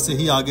حوا سے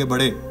ہی آگے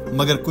بڑھے،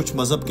 مگر کچھ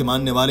مذہب کے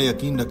ماننے والے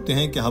یقین رکھتے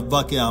ہیں کہ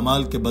حوا کے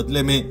اعمال کے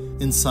بدلے میں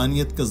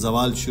انسانیت کا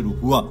زوال شروع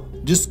ہوا،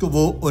 جس کو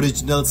وہ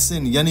اوریجنل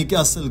سن یعنی کہ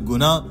اصل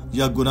گناہ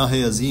یا گناہ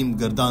عظیم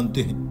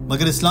گردانتے ہیں۔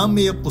 مگر اسلام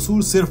میں یہ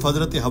قصور صرف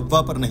حضرت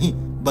حوا پر نہیں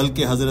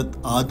بلکہ حضرت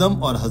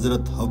آدم اور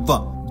حضرت حوا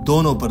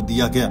دونوں پر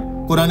دیا گیا۔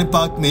 قرآن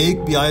پاک میں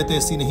ایک بھی آیت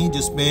ایسی نہیں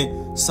جس میں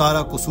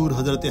سارا قصور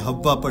حضرت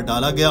حوا پر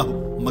ڈالا گیا ہو،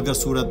 مگر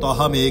سورہ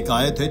طٰہٰ میں ایک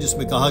آیت ہے جس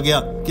میں کہا گیا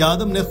کہ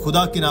آدم نے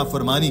خدا کی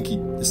نافرمانی کی،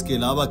 اس کے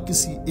علاوہ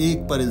کسی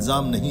ایک پر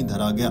الزام نہیں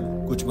دھرا گیا۔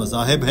 کچھ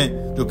مذاہب ہیں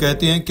جو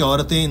کہتے ہیں کہ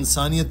عورتیں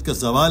انسانیت کا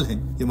زوال ہیں۔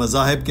 یہ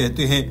مذاہب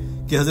کہتے ہیں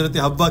کہ حضرت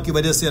حوا کی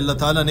وجہ سے اللہ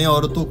تعالیٰ نے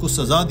عورتوں کو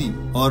سزا دی،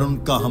 اور ان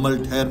کا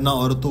حمل ٹھہرنا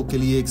عورتوں کے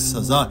لیے ایک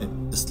سزا ہے۔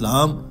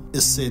 اسلام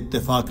اس سے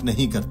اتفاق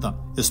نہیں کرتا۔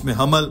 اس میں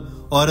حمل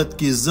عورت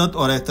کی عزت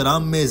اور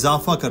احترام میں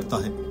اضافہ کرتا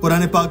ہے۔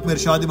 قرآن پاک میں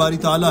ارشاد باری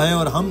تعالیٰ ہے،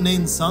 اور ہم نے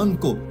انسان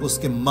کو اس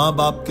کے ماں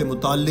باپ کے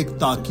متعلق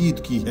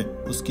تاکید کی ہے۔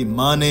 اس کی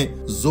ماں نے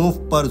ذوف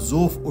پر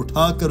ذوف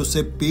اٹھا کر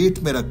اسے پیٹ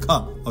میں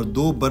رکھا، اور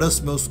 2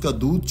 برس میں اس کا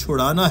دودھ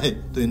چھڑانا ہے،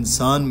 تو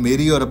انسان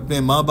میری اور اپنے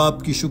ماں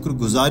باپ کی شکر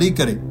گزاری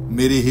کرے،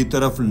 میری ہی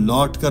طرف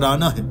لوٹ کر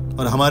آنا ہے۔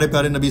 اور ہمارے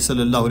پیارے نبی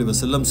صلی اللہ علیہ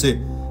وسلم سے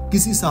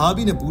کسی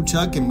صحابی نے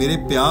پوچھا کہ میرے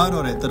پیار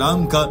اور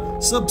احترام کا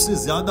سب سے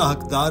زیادہ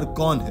حقدار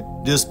کون ہے،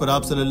 جس پر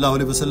آپ صلی اللہ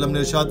علیہ وسلم نے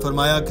ارشاد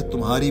فرمایا کہ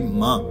تمہاری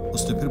ماں۔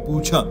 اس نے پھر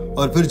پوچھا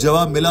اور پھر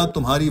جواب ملا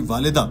تمہاری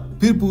والدہ،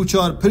 پھر پوچھا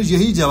اور پھر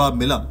یہی جواب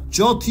ملا۔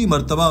 4تھی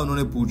مرتبہ انہوں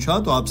نے پوچھا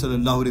تو آپ صلی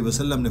اللہ علیہ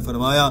وسلم نے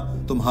فرمایا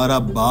تمہارا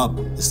باپ۔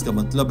 اس کا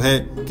مطلب ہے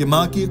کہ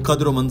ماں کی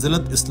قدر و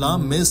منزلت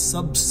اسلام میں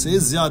سب سے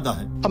زیادہ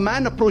ہے۔ A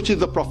man approaches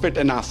the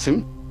Prophet and asks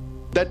him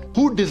that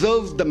who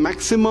deserves the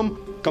maximum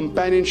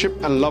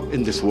companionship and love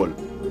in this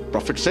world?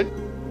 Prophet said,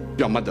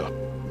 your mother.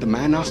 The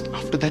man asked,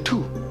 after that who?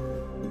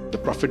 The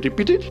Prophet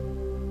repeated,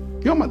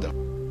 your mother.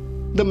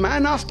 The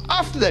man asked,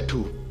 after that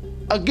who?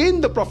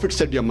 Again the Prophet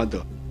said, your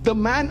mother. The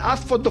man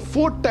asked for the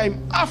 4th time,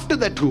 after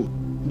that who?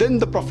 Then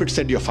the Prophet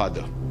said, your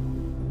father.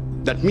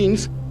 That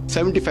means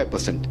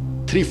 75%,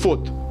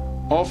 3/4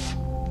 of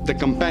the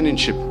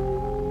companionship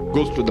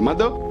goes to the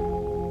mother,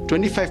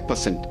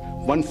 25%,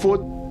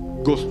 1/4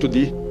 goes to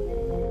the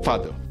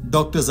father.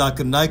 Doctor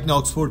Zakir Naik نے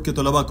Oxford کے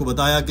طلباء کو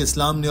بتایا کہ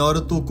اسلام نے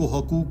عورتوں کو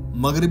حقوق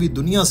مغربی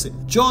دنیا سے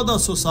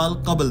 1400 سال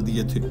قبل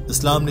دیے تھے۔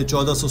 اسلام نے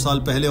 1400 سال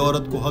پہلے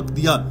عورت کو حق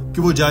دیا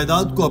کہ وہ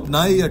جائیداد کو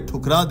اپنائے یا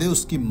ٹھکرا دے،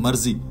 اس کی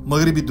مرضی۔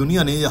 مغربی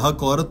دنیا نے یہ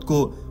حق عورت کو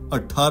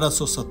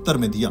 1870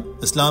 میں دیا۔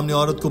 اسلام نے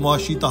عورت کو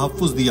معاشی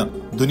تحفظ دیا۔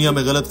 دنیا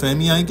میں غلط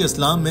فہمیاں ہیں کہ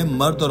اسلام میں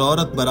مرد اور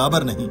عورت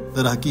برابر نہیں،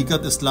 در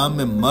حقیقت اسلام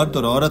میں مرد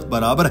اور عورت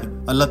برابر ہیں۔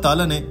 اللہ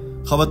تعالیٰ نے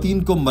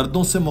خواتین کو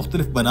مردوں سے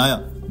مختلف بنایا،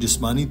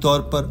 جسمانی طور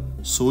پر،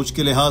 سوچ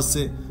کے لحاظ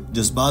سے،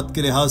 جذبات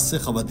کے لحاظ سے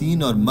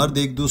خواتین اور مرد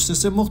ایک دوسرے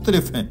سے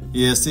مختلف ہیں۔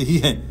 یہ ایسے ہی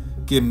ہیں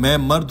کہ میں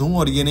مرد ہوں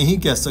اور یہ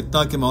نہیں کہہ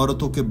سکتا کہ میں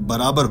عورتوں کے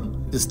برابر ہوں،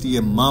 اس لیے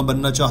ماں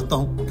بننا چاہتا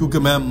ہوں کیونکہ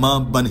میں ماں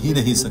بن ہی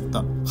نہیں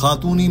سکتا۔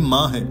 خاتونی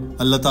ماں ہے۔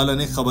 اللہ تعالیٰ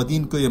نے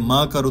خواتین کو یہ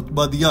ماں کا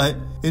رتبہ دیا ہے،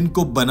 ان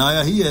کو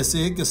بنایا ہی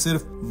ایسے ہے کہ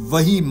صرف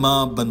وہی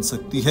ماں بن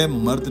سکتی ہے،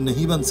 مرد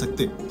نہیں بن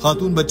سکتے۔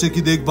 خاتون بچے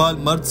کی دیکھ بھال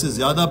مرد سے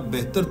زیادہ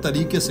بہتر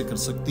طریقے سے کر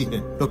سکتی ہے۔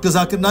 ڈاکٹر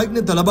ذاکر نائک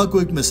نے طلباء کو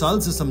ایک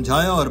مثال سے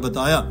سمجھایا اور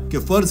بتایا کہ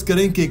فرض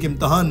کریں کہ ایک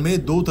امتحان میں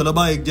 2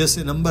 طلباء ایک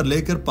جیسے نمبر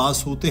لے کر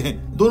پاس ہوتے ہیں۔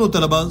 دونوں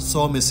طلباء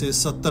 100 میں سے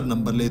 70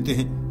 نمبر لیتے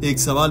ہیں۔ ایک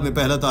سوال میں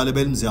پہلا طالب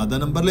علم زیادہ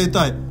نمبر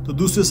لیتا ہے تو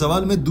دوسرے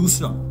سوال میں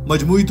دوسرا۔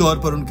 مجموعی طور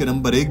پر ان کے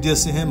نمبر ایک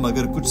جیسے ہیں،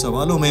 مگر کچھ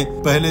سوالوں میں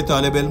پہلے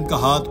طالب علم کا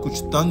ہاتھ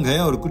کچھ تنگ ہے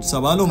اور کچھ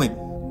سوالوں میں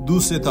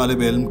دوسرے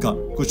طالب علم کا،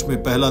 کچھ میں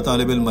پہلا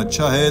طالب علم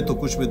اچھا ہے تو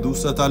کچھ میں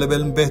دوسرا طالب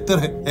علم بہتر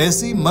ہے۔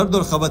 ایسے ہی مرد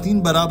اور خواتین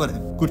برابر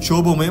ہیں۔ کچھ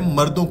شعبوں میں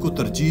مردوں کو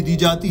ترجیح دی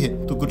جاتی ہے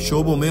تو کچھ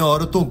شعبوں میں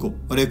عورتوں کو۔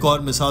 اور ایک اور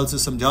مثال سے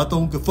سمجھاتا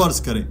ہوں کہ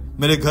فرض کریں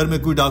میرے گھر میں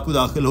کوئی ڈاکو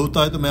داخل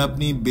ہوتا ہے تو میں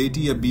اپنی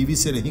بیٹی یا بیوی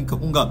سے نہیں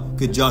کہوں گا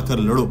کہ جا کر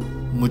لڑو،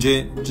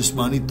 مجھے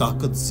جسمانی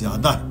طاقت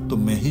زیادہ ہے تو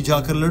میں ہی جا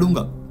کر لڑوں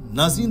گا۔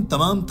 ناظرین،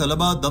 تمام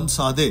طلباء دم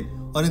سادے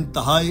اور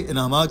انتہائی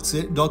انعامات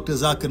سے ڈاکٹر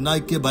ذاکر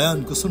نائک کے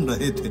بیان کو سن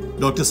رہے تھے۔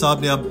 ڈاکٹر صاحب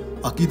نے اب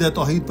عقیدہ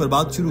توحید پر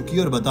بات شروع کی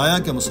اور بتایا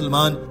کہ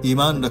مسلمان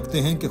ایمان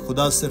رکھتے ہیں کہ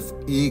خدا صرف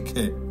ایک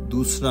ہے،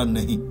 دوسرا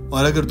نہیں،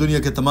 اور اگر دنیا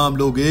کے تمام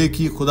لوگ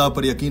ایک ہی خدا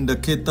پر یقین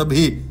رکھے تب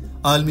ہی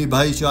عالمی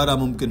بھائی چارہ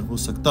ممکن ہو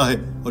سکتا ہے،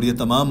 اور یہ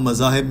تمام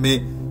مذاہب میں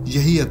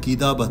یہی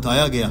عقیدہ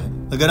بتایا گیا ہے۔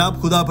 اگر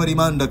آپ خدا پر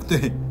ایمان رکھتے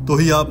ہیں تو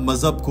ہی آپ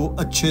مذہب کو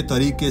اچھے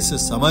طریقے سے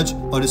سمجھ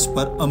اور اس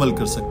پر عمل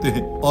کر سکتے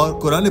ہیں، اور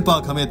قرآن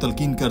پاک ہمیں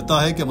تلقین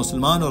کرتا ہے کہ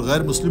مسلمان اور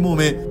غیر مسلموں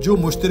میں جو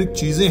مشترک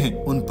چیزیں ہیں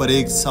ان پر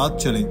ایک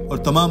ساتھ چلیں، اور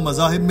تمام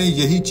مذاہب میں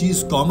یہی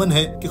چیز کامن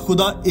ہے کہ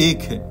خدا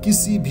ایک ہے۔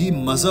 کسی بھی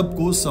مذہب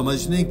کو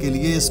سمجھنے کے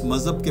لیے اس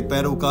مذہب کے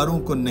پیروکاروں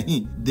کو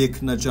نہیں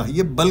دیکھنا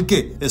چاہیے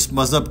بلکہ اس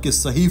مذہب کے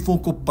صحیفوں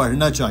کو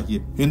پڑھنا چاہیے۔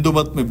 ہندو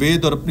مت میں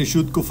وید اور اپنی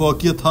شدھ کو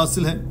فوقیت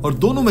حاصل ہے، اور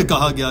دونوں میں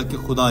کہا گیا کہ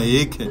خدا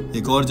ایک ہے۔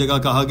 ایک اور جگہ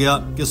کہا گیا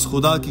کہ اس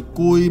خدا کی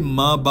کوئی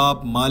ماں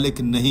باپ مالک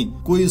نہیں،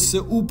 کوئی اس سے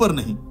اوپر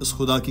نہیں، اس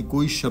خدا کی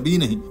کوئی شبیہ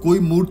نہیں، کوئی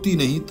مورتی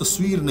نہیں،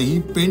 تصویر نہیں،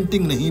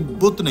 پینٹنگ نہیں،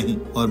 بت نہیں۔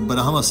 اور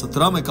برہما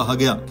 17 میں کہا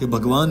گیا کہ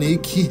بھگوان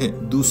ایک ہی ہے،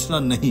 دوسرا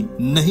نہیں،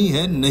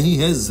 نہیں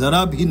ہے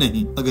ذرا بھی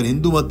نہیں۔ اگر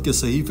ہندو مت کے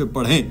صحیفے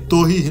پڑھیں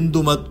تو ہی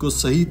ہندو مت کو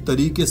صحیح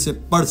طریقے سے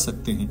پڑھ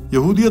سکتے ہیں۔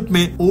 یہودیت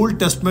میں اولڈ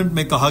ٹیسٹمنٹ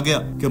میں کہا گیا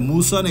کہ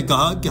موسیٰ نے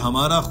کہا کہ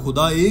ہمارا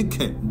خدا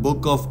ایک ہے۔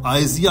 بک آف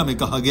آئزیا میں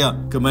کہا گیا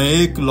کہ میں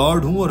ایک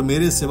لارڈ ہوں اور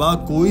میرے سوا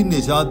کوئی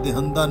نجات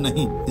دہندہ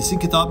نہیں۔ اسی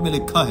کتاب میں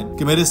لکھا ہے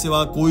کہ میرے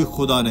سوا کوئی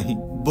خدا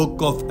نہیں۔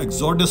 بک آف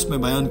ایکسوڈس میں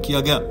بیان کیا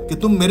گیا کہ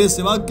تم میرے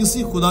سوا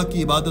کسی خدا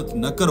کی عبادت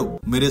نہ کرو،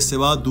 میرے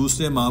سوا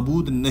دوسرے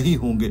معبود نہیں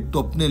ہوں گے، تو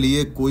اپنے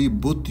لیے کوئی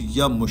بت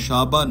یا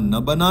مشابہ نہ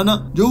بنانا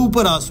جو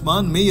اوپر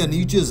آسمان میں یا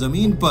نیچے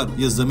زمین پر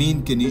یا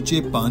زمین کے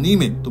نیچے پانی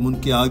میں، تم ان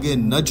کے آگے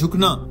نہ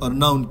جھکنا اور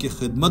نہ ان کی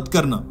خدمت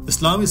کرنا۔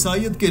 اسلام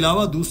عیسائیت کے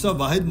علاوہ دوسرا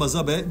واحد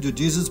مذہب ہے جو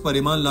جیسس پر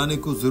ایمان لانے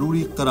کو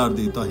ضروری قرار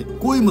دیتا ہے۔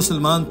 کوئی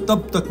مسلمان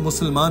تب تک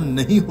مسلمان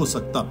نہیں ہو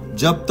سکتا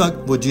جب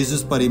تک وہ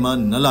جیسس پر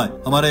ایمان نہ لائے۔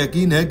 ہمارا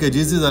یقین ہے کہ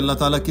جیسس اللہ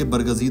تعالیٰ کے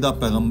برگزیدہ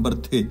پیغمبر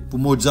تھے۔ وہ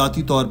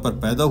معجزاتی طور پر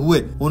پیدا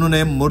ہوئے، انہوں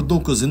نے مردوں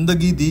کو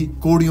زندگی دی،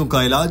 کوڑیوں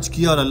کا علاج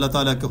کیا اور اللہ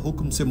تعالیٰ کے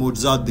حکم سے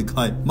معجزات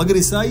دکھائے۔ مگر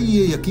عیسائی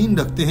یہ یقین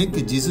رکھتے ہیں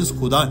کہ جیسس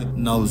خدا ہے،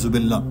 نعوذ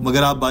باللہ۔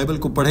 مگر آپ بائبل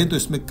کو پڑھیں تو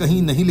اس میں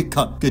کہیں نہیں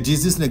لکھا کہ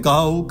جیسس نے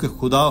کہا ہو کہ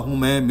خدا ہوں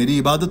میں، میری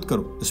عبادت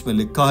کرو۔ اس میں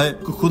لکھا ہے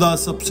کہ خدا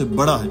سب سے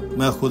بڑا ہے،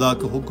 میں خدا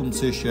کے حکم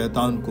سے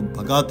شیطان کو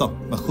بھگاتا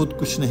ہوں، میں خود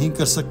کچھ نہیں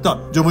کر سکتا،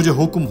 جو مجھے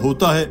حکم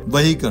ہوتا ہے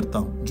وہی کرتا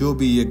ہوں۔ جو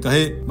بھی یہ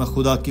کہے میں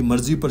خدا کی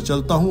مرضی پر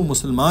چلتا ہوں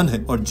مسلمان ہے،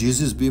 اور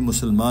جیسس بھی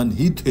مسلمان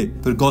ہی تھے۔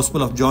 پھر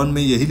گاسپل آف جان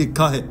میں یہی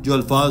لکھا ہے جو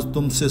الفاظ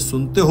تم سے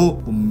سنتے ہو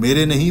وہ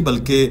میرے نہیں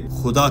بلکہ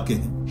خدا کے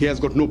ہیں۔ He has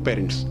got no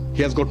parents,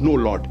 he has got no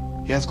lord,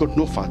 he has got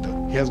no father,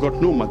 he has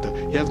got no mother,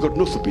 he has got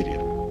no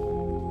superior.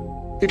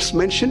 It's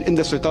mentioned in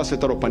the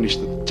Svetasvatara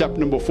Upanishad,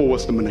 chapter number 4,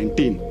 verse number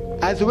 19,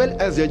 as well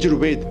as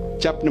Yajurved,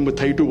 chapter number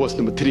 32, verse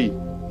number 3.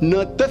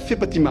 Na tasya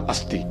pratima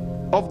asti.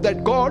 Of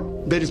that God,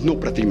 there is no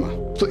pratima.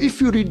 So if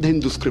you read the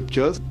Hindu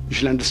scriptures, you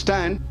shall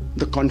understand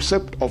the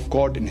concept of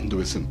God in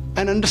Hinduism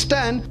and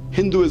understand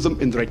Hinduism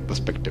in the right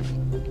perspective.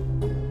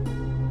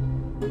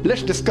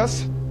 Let's discuss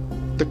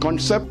the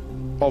concept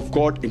of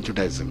God in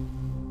Judaism.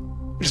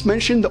 It's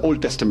mentioned in the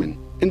Old Testament,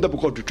 in the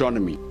book of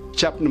Deuteronomy,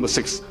 chapter number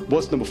 6,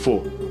 verse number 4.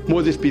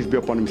 Moses, peace be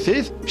upon him,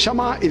 says,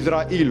 Shama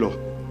Israelo,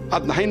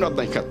 Adnahin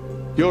Adnaikat.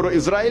 Hear, O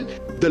Israel,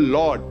 the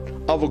Lord,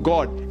 our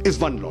God, is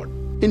one Lord.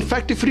 In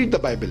fact, if you read the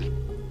Bible,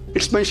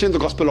 it's mentioned in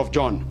the Gospel of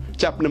John,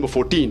 chapter number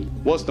 14,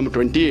 verse number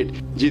 28.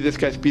 Jesus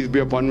Christ, peace be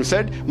upon him,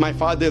 said, My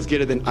Father is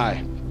greater than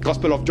I.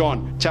 Gospel of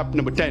John, chapter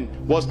number 10,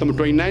 verse number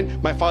 29.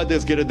 My Father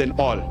is greater than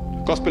all.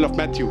 Gospel of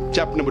Matthew,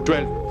 chapter number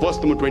 12,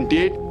 verse number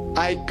 28.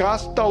 I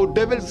cast out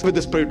devils with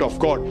the Spirit of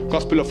God.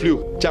 Gospel of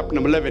Luke, chapter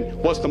number 11,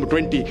 verse number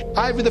 20.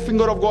 I with the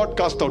finger of God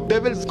cast out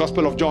devils.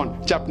 Gospel of John,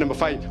 chapter number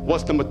 5,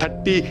 verse number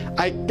 30.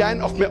 I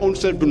can of my own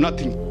self do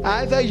nothing.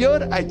 As I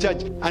hear, I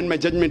judge, and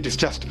my judgment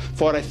is just.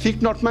 For I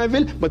seek not my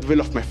will, but the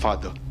will of my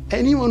Father.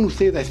 Anyone who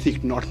says I seek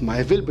not my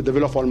will but the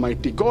will of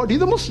Almighty God,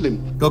 he's a Muslim.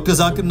 Doctor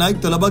Zakir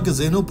Naik طلبہ کے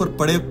ذہنوں پر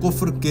پڑے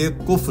کفر کے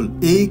قفل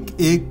ایک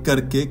ایک کر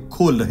کے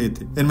کھول رہے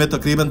تھے۔ ان میں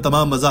تقریباً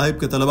تمام مذاہب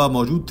کے طلبہ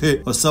موجود تھے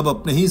اور سب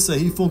اپنے ہی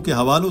صحیفوں کے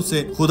حوالوں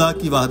سے خدا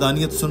کی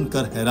وحدانیت سن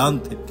کر حیران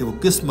تھے کہ وہ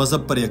کس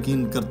مذہب پر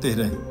یقین کرتے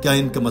رہے، کیا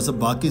ان کا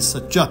مذہب واقعی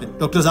سچا ہے۔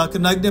 ڈاکٹر ذاکر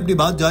نائک نے اپنی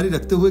بات جاری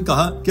رکھتے ہوئے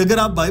کہا کہ اگر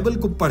آپ بائبل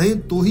کو پڑھیں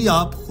تو ہی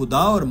آپ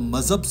خدا اور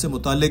مذہب سے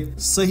متعلق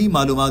صحیح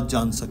معلومات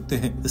جان سکتے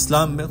ہیں۔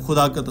 اسلام میں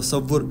خدا کا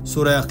تصور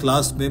سورہ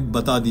اخلاص میں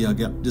بتا دیا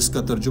گیا، جس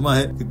کا ترجمہ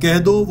ہے کہ کہہ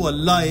دو وہ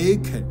اللہ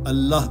ایک ہے،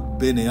 اللہ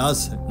بے نیاز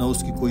ہے، نہ اس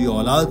کی کوئی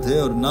اولاد ہے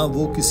اور نہ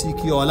وہ کسی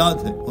کی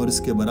اولاد ہے اور اس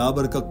کے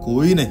برابر کا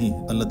کوئی نہیں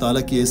ہے۔ اللہ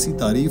تعالیٰ کی ایسی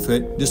تعریف ہے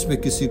جس میں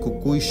کسی کو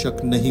کوئی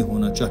شک نہیں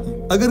ہونا چاہیے۔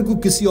 اگر کوئی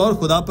کسی اور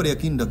خدا پر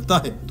یقین رکھتا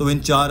ہے تو ان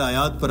 4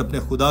 آیات پر اپنے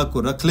خدا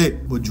کو رکھ لے،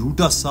 وہ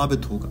جھوٹا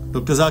ثابت ہوگا۔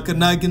 ڈاکٹر ذاکر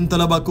نائک ان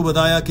طلبہ کو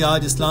بتایا کہ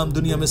آج اسلام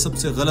دنیا میں سب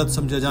سے غلط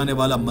سمجھا جانے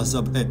والا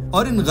مذہب ہے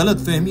اور ان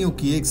غلط فہمیوں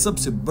کی ایک سب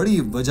سے بڑی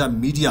وجہ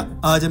میڈیا ہے۔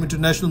 آج ہم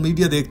انٹرنیشنل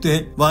میڈیا دیکھتے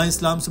ہیں، وہاں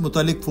اسلام سے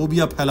متعلق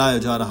فوبیا پھیلایا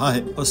جا رہا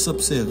ہے اور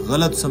سب سے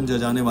غلط سمجھا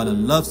جانے والا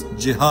لفظ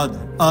جہاد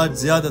ہے۔ آج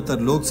زیادہ تر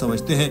لوگ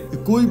سمجھتے ہیں کہ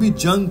کوئی بھی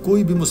جنگ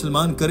کوئی بھی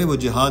مسلمان کرے وہ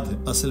جہاد ہے۔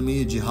 اصل میں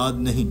یہ جہاد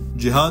نہیں۔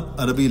 جہاد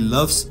عربی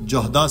لفظ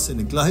جہدا سے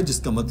نکلا ہے، جس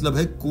کا مطلب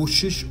ہے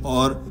کوشش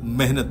اور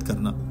محنت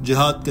کرنا۔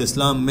 جہاد کا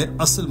اسلام میں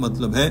اصل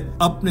مطلب ہے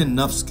اپنے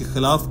نفس کے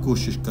خلاف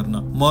کوشش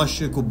کرنا،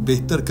 معاشرے کو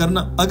بہتر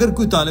کرنا۔ اگر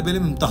کوئی طالب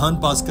علم امتحان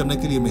پاس کرنے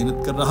کے لیے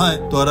محنت کر رہا ہے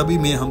تو عربی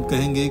میں ہم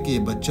کہیں گے کہ یہ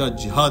بچہ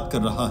جہاد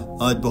کر رہا ہے۔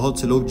 آج بہت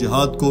سے لوگ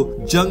جہاد کو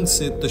جنگ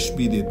سے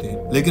تشبیہ دیتے ہیں،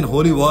 لیکن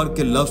ہولی وار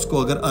کے لفظ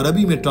کو اگر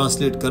عربی میں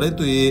ٹرانسلیٹ کرے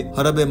تو یہ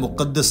حرب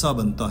مقدسہ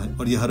بنتا ہے،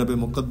 اور یہ حرب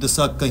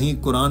مقدسہ کہیں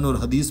قرآن اور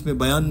حدیث میں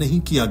بیان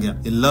نہیں کیا گیا۔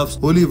 یہ لفظ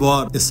ہولی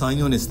وار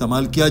عیسائیوں نے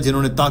استعمال کیا،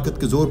 جنہوں نے طاقت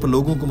کے زور پر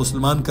لوگوں کو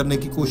مسلمان کرنے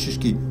کی کوشش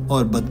کی،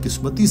 اور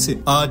بدقسمتی سے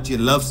آج یہ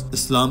لفظ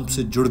اسلام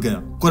سے جڑ گیا۔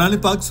 قرآن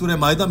پاک سورہ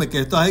مائدہ میں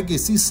کہتا ہے کہ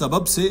اسی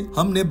سبب سے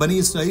ہم نے بنی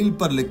اسرائیل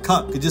پر لکھا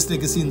کہ جس نے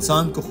کسی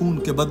انسان کو خون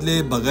کے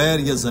بدلے بغیر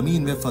یا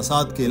زمین میں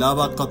فساد کے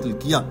علاوہ قتل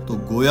کیا تو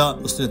گویا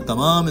اس نے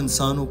تمام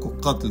انسانوں کو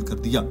قتل کر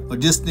دیا، اور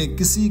جس نے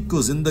کسی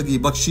کو زندگی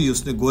بخشی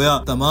اس نے گویا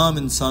تمام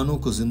انسانوں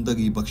کو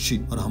زندگی بخشی،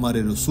 اور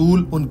ہمارے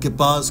رسول ان کے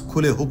پاس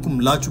کھلے حکم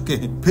لا چکے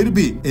ہیں، پھر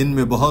بھی ان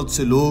میں بہت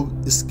سے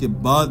لوگ اس کے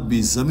بعد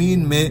بھی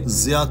زمین میں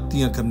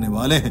زیادتیاں کرنے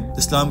والے ہیں۔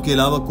 اسلام کے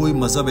علاوہ کوئی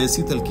مذہب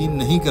ایسی تلقین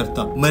نہیں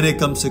کرتا۔ میں نے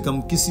کم سے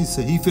کم کسی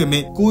صحیفے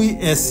میں کوئی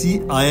ایسی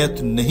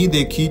آیت نہیں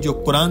دیکھی جو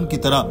قرآن کی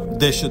طرح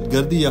دہشت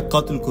گردی یا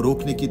قتل کو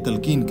روکنے کی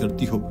تلقین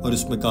کرتی ہو، اور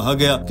اس میں کہا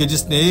گیا کہ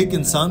جس نے ایک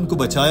انسان کو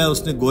بچایا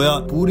اس نے گویا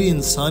پوری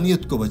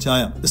انسانیت کو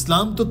بچایا۔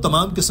 اسلام تو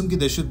تمام قسم کی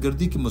دہشت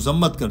گردی کی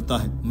مذمت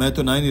کرتا ہے۔ میں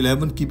تو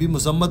 9/11 کی بھی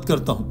مذمت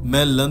کرتا ہوں،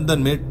 میں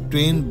لندن میں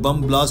ٹرین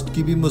بم بلاسٹ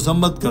کی بھی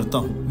مذمت کرتا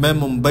ہوں، میں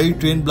ممبئی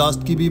ٹرین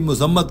بلاسٹ کی بھی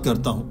مذمت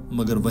کرتا ہوں،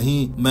 مگر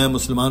وہیں میں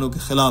مسلمانوں کے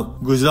خلاف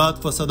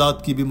گجرات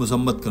فسادات کی بھی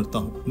مذمت کرتا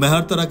ہوں۔ میں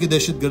ہر طرح کی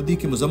دہشت گردی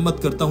کی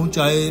مذمت کرتا ہوں،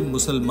 چاہے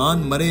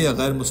مسلمان مرے یا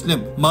غیر مسلم۔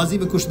 ماضی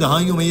میں کچھ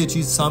دہائیوں میں یہ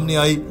چیز سامنے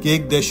آئی کہ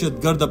ایک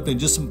دہشت گرد اپنے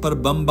جسم پر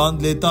بم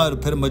باندھ لیتا اور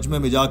پھر مجمع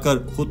میں جا کر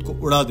خود کو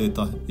اڑا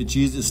دیتا ہے۔ یہ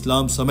چیز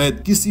اسلام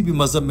سمیت کسی بھی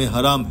مذہب میں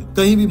حرام ہے۔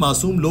 کہیں بھی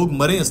معصوم لوگ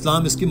مرے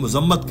اسلام اس کی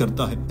مذمت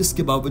کرتا ہے۔ اس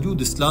کے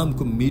باوجود اسلام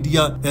کو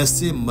میڈیا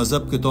ایسے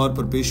مذہب کے طور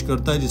پر پیش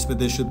کرتا ہے جس میں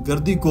دہشت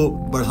گردی کو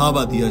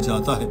بڑھاوا دیا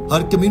جاتا ہے۔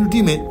 ہر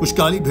کمیونٹی میں کچھ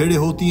کالی بھیڑیں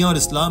ہوتی ہیں اور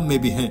اسلام میں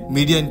بھی ہیں۔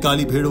 میڈیا ان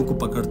کالی بھیڑوں کو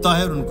پکڑتا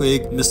ہے اور ان کو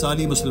ایک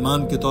مثالی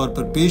مسلمان کے طور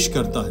پر پیش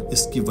کرتا ہے۔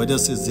 اس کی وجہ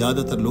سے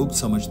زیادہ تر لوگ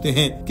سمجھتے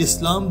ہیں کہ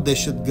اسلام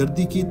دہشت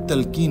گردی کی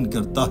تلقین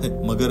کرتا ہے،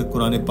 مگر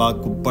قرآن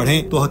پاک کو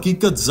پڑھیں تو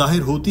حقیقت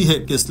ظاہر ہوتی ہے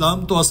کہ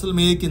اسلام تو اصل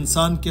میں ایک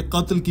انسان کے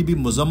قتل کی بھی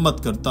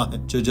مذمت کرتا ہے،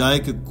 چاہے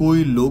کہ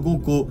کوئی لوگوں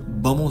کو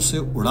بموں سے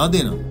اڑا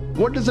دینا۔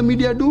 What does the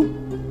media do?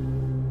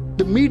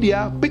 The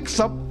media picks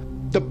up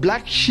the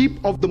black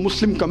sheep of the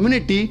Muslim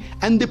community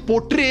and they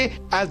portray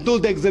as though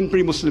they're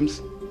exemplary Muslims.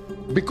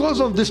 Because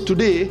of this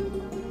today,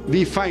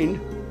 we find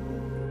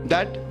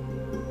that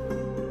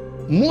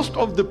most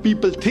of the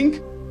people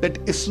think that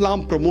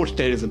Islam promotes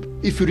terrorism.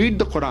 If you read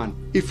the Qur'an,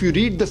 if you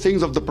read the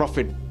sayings of the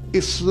Prophet,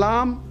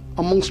 Islam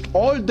amongst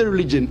all the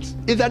religions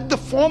is at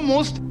the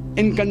foremost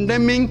in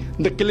condemning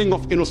the killing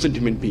of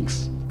innocent human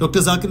beings. Doctor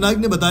Zakir Naik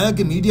نے بتایا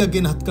کہ media کے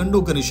ان ہتھ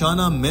کنڈوں کا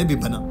نشانہ میں بھی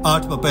بنا۔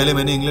 8 ماہ پہلے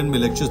میں نے انگلینڈ میں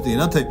لیکچرز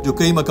دینا تھے جو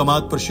کئی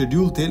مقامات پر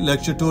شیڈیول تھے۔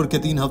 لیکچر ٹور کے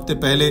 3 ہفتے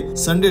پہلے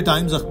سنڈے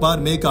ٹائمز اخبار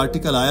میں ایک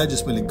آرٹیکل آیا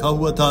جس میں لکھا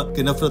ہوا تھا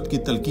کہ نفرت کی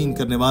تلقین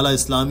کرنے والا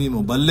اسلامی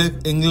مبلغ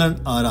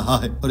انگلینڈ آ رہا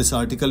ہے، اور اس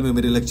آرٹیکل میں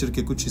میرے لیکچر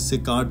کے کچھ حصے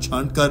کاٹ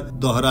چھانٹ کر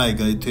دہرائے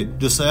گئے تھے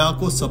جو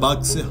سیاق و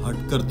سباق سے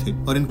ہٹ کر تھے،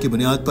 اور ان کی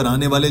بنیاد پر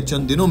آنے والے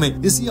چند دنوں میں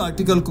اسی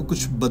آرٹیکل کو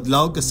کچھ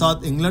بدلاؤ کے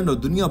ساتھ انگلینڈ اور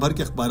دنیا بھر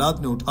کے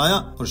اخبارات نے اٹھایا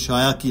اور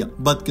شائع کیا۔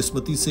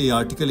 بدقسمتی سے یہ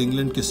آرٹیکل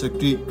انگلینڈ کے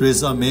سیکرٹری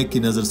میں کی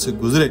نظر سے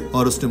گزرے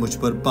اور اس نے مجھ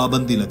پر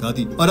پابندی لگا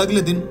دی، اور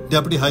اگلے دن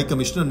ڈپٹی ہائی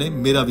کمشنر نے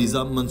میرا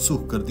ویزا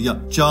منسوخ کر دیا۔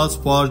 چارلز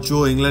فار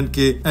جو انگلینڈ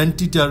کے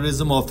اینٹی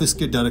ٹیررزم آفس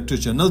کے ڈائریکٹر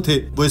جنرل تھے،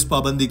 وہ اس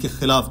پابندی کے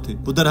خلاف تھے۔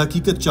 وہ در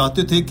حقیقت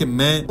چاہتے تھے کہ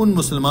میں ان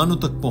مسلمانوں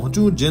تک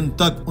پہنچوں جن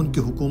تک ان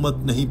کی حکومت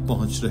نہیں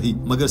پہنچ رہی،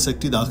 مگر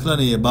سیکرٹری داخلہ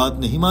نے یہ بات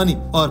نہیں مانی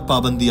اور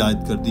پابندی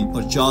عائد کر دی،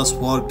 اور چارلز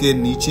فار کے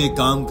نیچے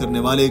کام کرنے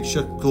والے ایک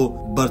شخص کو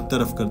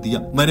برطرف کر دیا۔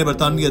 میں نے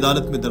برطانوی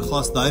عدالت میں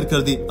درخواست دائر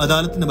کر دی۔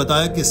 عدالت نے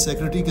بتایا کہ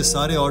سیکرٹری کے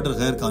سارے آرڈر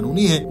غیر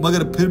قانونی ہیں،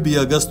 مگر پھر بھی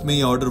اگست میں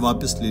یہ آرڈر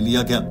واپس لے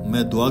لیا گیا۔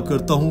 میں دعا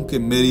کرتا ہوں کہ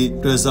میری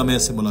ٹریزا میں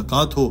سے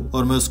ملاقات ہو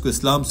اور میں اس کو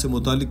اسلام سے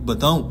متعلق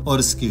بتاؤں اور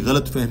اس کی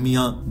غلط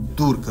فہمیاں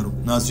دور کروں۔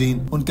 ناظرین،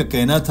 ان کا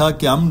کہنا تھا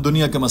کہ امن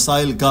دنیا کے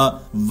مسائل کا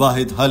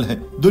واحد حل ہے۔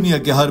 دنیا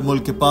کے ہر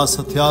ملک کے پاس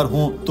ہتھیار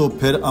ہوں تو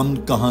پھر امن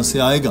کہاں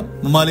سے آئے گا؟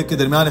 ممالک کے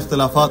درمیان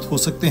اختلافات ہو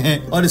سکتے ہیں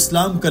اور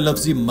اسلام کا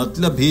لفظی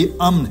مطلب ہی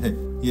امن ہے۔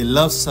 یہ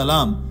لفظ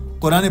سلام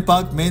قرآن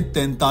پاک میں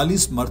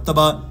 43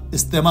 مرتبہ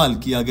استعمال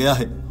کیا گیا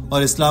ہے،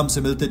 اور اسلام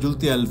سے ملتے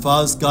جلتے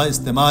الفاظ کا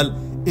استعمال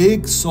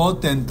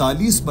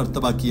 143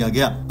 مرتبہ کیا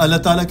گیا۔ اللہ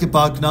تعالیٰ کے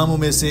پاک ناموں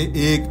میں سے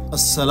ایک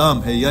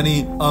السلام ہے،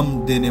 یعنی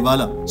امن دینے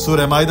والا۔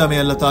 سورہ مائدہ میں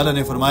اللہ تعالیٰ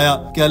نے فرمایا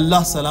کہ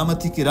اللہ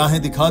سلامتی کی راہیں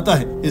دکھاتا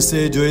ہے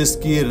اسے جو اس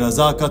کی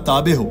رضا کا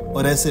تابع ہو،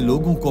 اور ایسے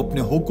لوگوں کو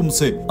اپنے حکم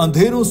سے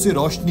اندھیروں سے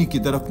روشنی کی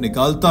طرف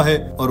نکالتا ہے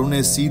اور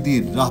انہیں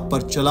سیدھی راہ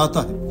پر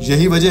چلاتا ہے۔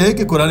 یہی وجہ ہے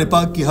کہ قرآن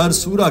پاک کی ہر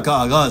سورہ کا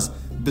آغاز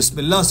بسم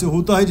اللہ سے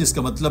ہوتا ہے، جس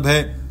کا مطلب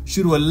ہے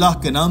شروع اللہ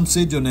کے نام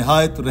سے جو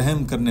نہایت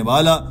رحم کرنے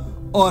والا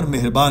اور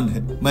مہربان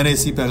ہے۔ میں نے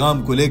اسی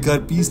پیغام کو لے کر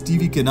پیس ٹی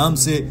وی کے نام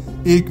سے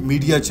ایک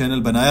میڈیا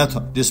چینل بنایا تھا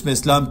جس میں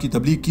اسلام کی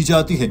تبلیغ کی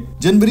جاتی ہے۔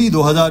 جنوری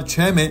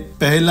 2006 میں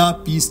پہلا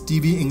پیس ٹی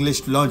وی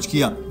انگلش لانچ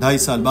کیا،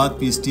 2.5 سال بعد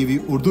پیس ٹی وی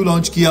اردو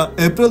لانچ کیا،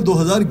 اپریل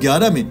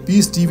 2011 میں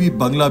پیس ٹی وی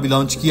بنگلہ بھی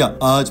لانچ کیا۔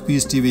 آج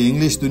پیس ٹی وی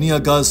انگلش دنیا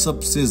کا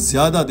سب سے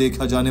زیادہ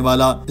دیکھا جانے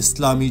والا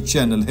اسلامی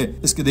چینل ہے۔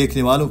 اس کے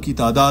دیکھنے والوں کی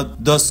تعداد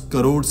 10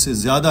 کروڑ سے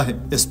زیادہ ہے۔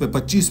 اس پہ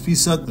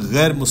 25%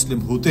 غیر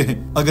مسلم ہوتے ہیں۔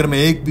 اگر میں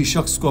ایک بھی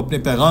شخص کو اپنے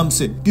پیغام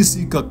سے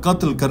کسی کا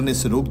قتل کرنے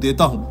سے روک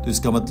دیتا ہوں تو اس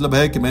کا مطلب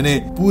ہے کہ میں نے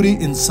پوری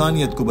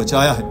انسانیت کو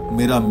بچایا ہے۔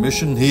 میرا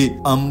مشن ہی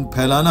امن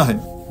پھیلانا ہے۔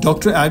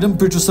 ڈاکٹر ایڈم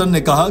پیٹرسن نے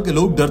کہا کہ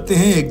لوگ ڈرتے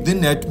ہیں ایک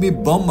دن ایٹمی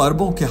بم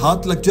اربوں کے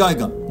ہاتھ لگ جائے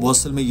گا۔ وہ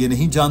اصل میں یہ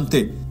نہیں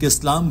جانتے کہ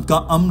اسلام کا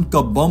امن کا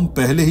بم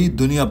پہلے ہی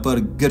دنیا پر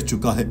گر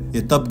چکا ہے۔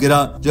 یہ تب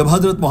گرا جب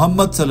حضرت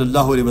محمد صلی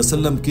اللہ علیہ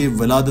وسلم کی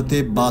ولادت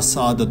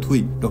باسعادت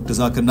ہوئی۔ ڈاکٹر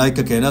ذاکر نائک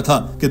کا کہنا تھا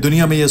کہ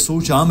دنیا میں یہ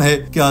سوچ عام ہے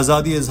کہ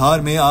آزادی اظہار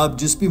میں آپ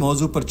جس بھی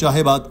موضوع پر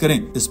چاہے بات کریں،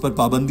 اس پر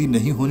پابندی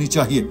نہیں ہونی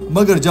چاہیے،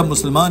 مگر جب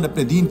مسلمان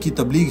اپنے دین کی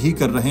تبلیغ ہی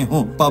کر رہے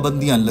ہوں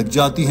پابندیاں لگ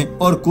جاتی ہیں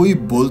اور کوئی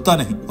بولتا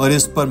نہیں۔ اور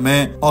اس پر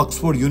میں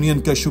آکسفورڈ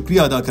یونین کا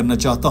شکریہ ادا کرنا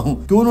چاہتا ہوں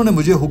کہ انہوں نے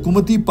مجھے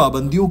حکومتی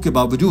پابندیوں کے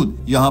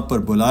باوجود یہاں پر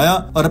بلایا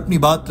اور اپنی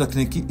بات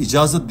رکھنے کی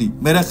اجازت دی۔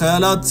 میرے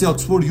خیالات سے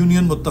آکسفورڈ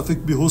یونین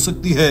متفق بھی ہو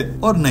سکتی ہے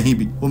اور نہیں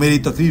بھی، وہ میری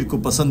تقریر کو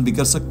پسند بھی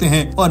کر سکتے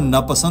ہیں اور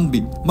ناپسند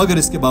بھی، مگر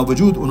اس کے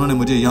باوجود انہوں نے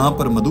مجھے یہاں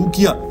پر مدعو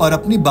کیا اور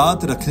اپنی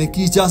بات رکھنے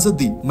کی اجازت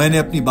دی۔ میں نے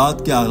اپنی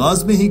بات کے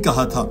آغاز میں ہی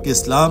کہا تھا کہ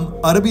اسلام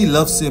عربی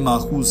لفظ سے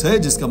ماخوذ ہے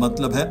جس کا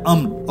مطلب ہے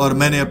امن، اور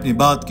میں نے اپنی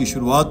بات کی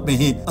شروعات میں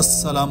ہی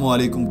السلام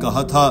علیکم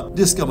کہا تھا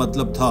جس کا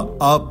مطلب تھا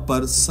آپ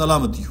پر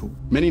سلامتی ہو۔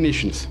 Many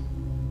nations,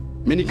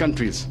 many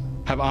countries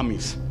have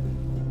armies.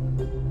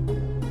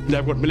 They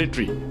have got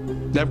military,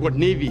 they have got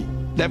navy,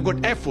 they have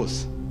got air force.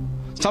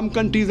 Some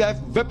countries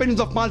have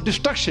weapons of mass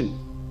destruction.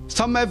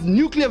 Some have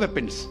nuclear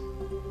weapons.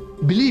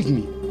 Believe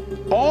me,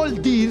 all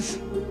these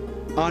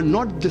are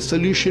not the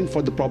solution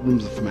for the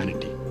problems of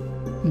humanity.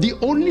 The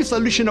only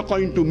solution,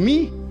 according to me,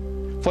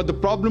 for the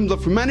problems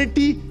of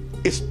humanity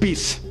is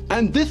peace.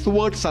 And this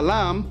word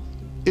salam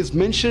is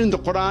mentioned in the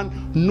Qur'an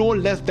no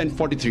less than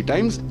 43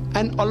 times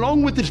and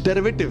along with its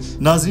derivatives.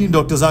 ناظرین،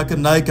 doctor Zakir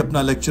Naik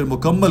اپنا lecture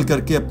مکمل کر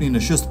کے اپنی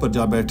نشست پر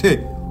جا بیٹھے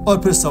اور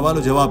پھر سوال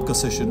و جواب کا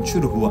سیشن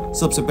شروع ہوا۔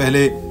 سب سے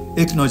پہلے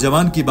ایک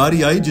نوجوان کی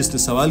باری آئی جس نے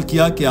سوال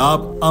کیا کہ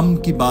آپ امن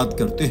کی بات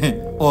کرتے ہیں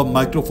اور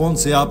مائکروفون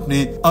سے آپ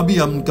نے ابھی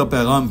امن کا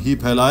پیغام ہی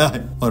پھیلایا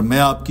ہے، اور میں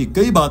آپ کی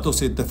کئی باتوں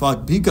سے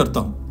اتفاق بھی کرتا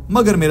ہوں،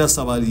 مگر میرا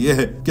سوال یہ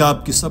ہے کہ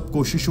آپ کی سب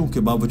کوششوں کے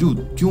باوجود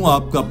کیوں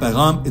آپ کا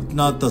پیغام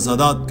اتنا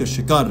تضادات کا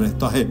شکار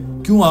رہتا ہے؟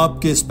 کیوں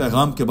آپ کے اس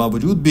پیغام کے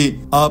باوجود بھی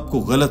آپ کو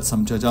غلط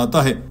سمجھا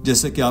جاتا ہے؟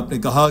 جیسے کہ آپ نے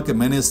کہا کہ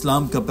میں نے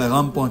اسلام کا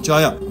پیغام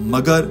پہنچایا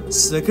مگر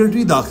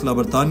سیکرٹری داخلہ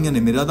برطانیہ نے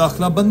میرا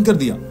داخلہ بند کر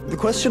دیا۔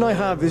 The question I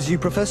have is, you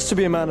profess to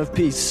be a man of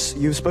peace.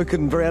 You've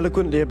spoken very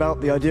eloquently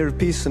about the idea of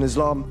peace in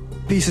Islam.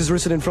 Peace is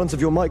written in front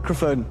of your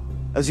microphone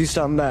as you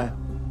stand there.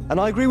 And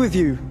I agree with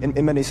you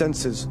in many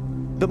senses.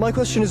 But my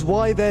question is,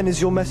 why then is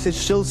your message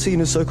still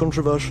seen as so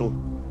controversial?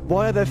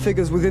 Why are there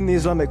figures within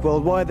the Islamic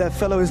world, why are there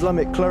fellow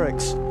Islamic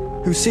clerics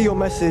who see your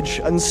message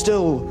and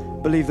still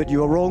believe that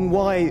you are wrong?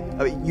 Why?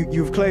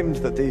 You've claimed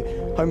that the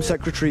Home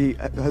Secretary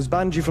has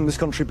banned you from this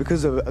country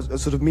because of a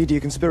sort of media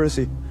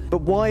conspiracy.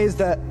 But why is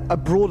there a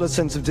broader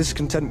sense of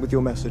discontent with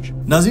your message?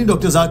 ناظرین،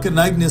 doctor Zakir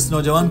Naik نے اس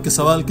نوجوان کے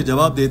سوال کے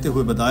جواب دیتے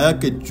ہوئے بتایا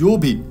کہ جو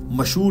بھی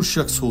مشہور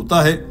شخص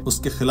ہوتا ہے اس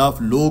کے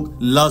خلاف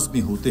لوگ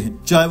لازمی ہوتے ہیں،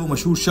 چاہے وہ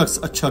مشہور شخص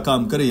اچھا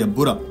کام کرے یا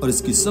برا۔ اور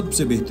اس کی سب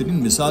سے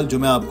بہترین مثال جو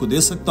میں آپ کو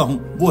دے سکتا ہوں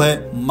وہ ہے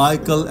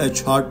مائیکل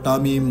ایچ ہارٹ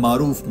ٹامی،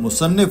 معروف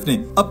مصنف نے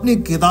اپنی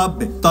کتاب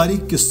میں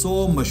تاریخ کے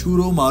 100 مشہور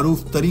و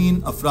معروف ترین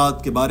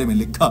افراد کے بارے میں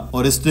لکھا،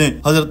 اور اس نے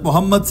حضرت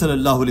محمد صلی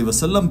اللہ علیہ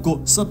وسلم کو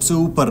سب سے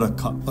اوپر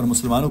رکھا، اور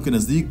مسلمانوں کے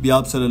نزدیک بھی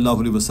آپ صلی اللہ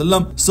علیہ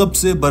وسلم سب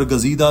سے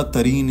برگزیدہ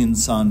ترین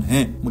انسان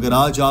ہیں۔ مگر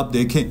آج آپ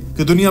دیکھیں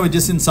کہ دنیا میں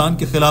جس انسان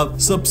کے خلاف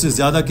سب سے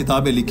زیادہ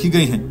کتابیں لکھی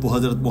گئی ہیں وہ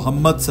حضرت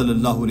محمد صلی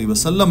اللہ علیہ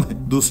وسلم ہے۔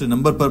 دوسرے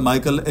نمبر پر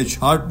مائیکل ایچ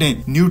ہارٹ نے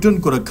نیوٹن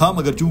کو رکھا،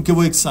 مگر چونکہ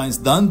وہ ایک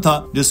سائنسدان تھا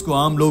جس کو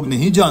عام لوگ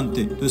نہیں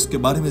جانتے تو اس کے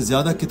بارے میں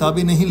زیادہ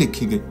کتابیں نہیں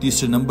لکھی گئی۔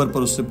 تیسرے نمبر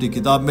پر اس نے اپنی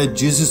کتاب میں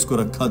جیزس کو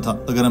رکھا تھا۔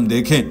 اگر ہم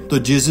دیکھیں تو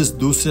جیزس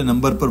دوسرے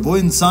نمبر پر وہ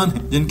انسان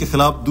ہیں جن کے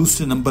خلاف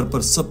دوسرے نمبر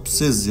پر سب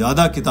سے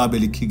زیادہ کتابیں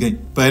لکھی گئیں،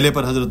 پہلے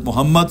پر حضرت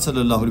محمد صلی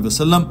اللہ علیہ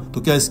وسلم۔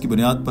 تو کیا اس کی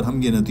بنیاد پر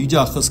ہم یہ نتیجہ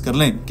اخذ کر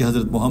لیں کہ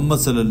حضرت محمد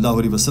صلی اللہ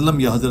علیہ وسلم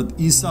یا حضرت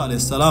عیسیٰ علیہ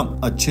السلام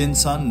اچھے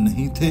انسان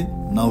نہیں تھے؟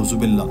 نعوذ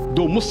باللہ۔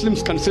 Though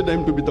Muslims consider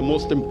him to be the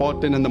most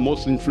important and the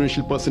most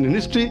influential person in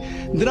history,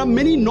 there are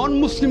many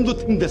non-Muslims who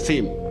think the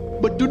same.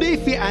 But today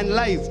if we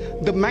analyze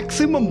the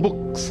maximum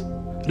books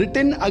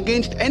written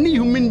against any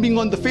human being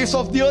on the face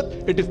of the earth,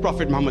 it is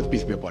Prophet Muhammad,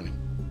 peace be upon him.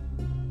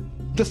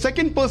 The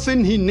second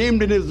person he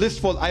named in his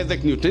list was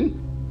Isaac Newton,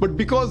 but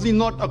because he's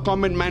not a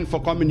common man for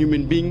common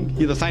human being,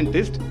 he's a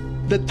scientist.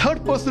 The third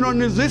person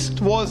on his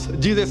list was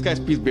Jesus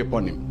Christ, peace be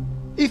upon him.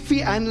 If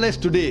we analyze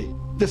today,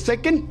 the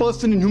second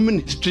person in human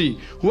history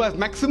who has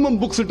maximum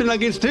books written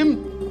against him,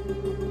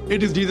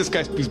 it is Jesus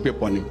Christ, peace be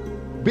upon him.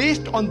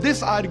 Based on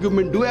this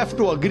argument, do we have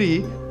to agree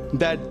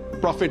that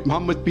Prophet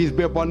Muhammad, peace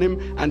be upon him,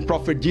 and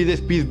Prophet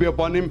Jesus, peace be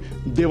upon him,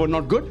 they were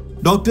not good?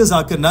 Doctor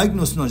Zakir Naik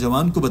نے اس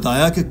نوجوان کو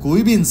بتایا کہ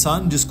کوئی بھی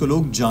انسان جس کو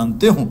لوگ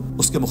جانتے ہوں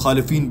اس کے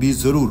مخالفین بھی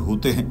ضرور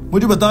ہوتے ہیں۔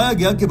 مجھے بتایا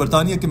گیا کہ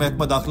برطانیہ کے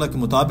محکمہ داخلہ کے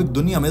مطابق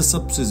دنیا میں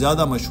سب سے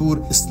زیادہ مشہور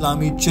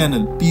اسلامی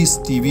چینل پیس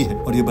ٹی وی ہے،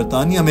 اور یہ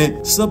برطانیہ میں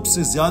سب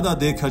سے زیادہ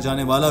دیکھا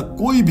جانے والا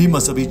کوئی بھی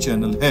مذہبی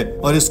چینل ہے،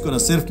 اور اس کو نہ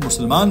صرف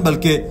مسلمان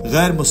بلکہ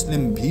غیر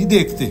مسلم بھی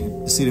دیکھتے ہیں۔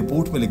 اسی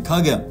رپورٹ میں لکھا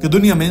گیا کہ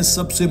دنیا میں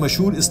سب سے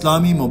مشہور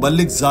اسلامی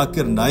مبلغ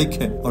ذاکر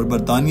نائک ہے، اور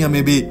برطانیہ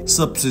میں بھی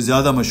سب سے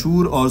زیادہ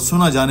مشہور اور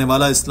سنا جانے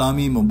والا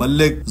اسلامی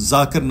مبلغ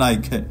ذاکر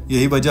نائک ہے۔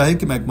 یہی وجہ ہے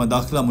کہ محکمہ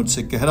داخلہ مجھ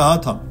سے کہہ رہا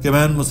تھا کہ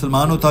میں ان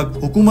مسلمانوں تک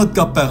حکومت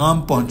کا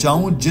پیغام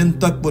پہنچاؤں جن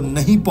تک وہ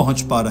نہیں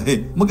پہنچ پا رہے،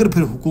 مگر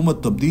پھر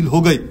حکومت تبدیل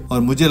ہو گئی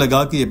اور مجھے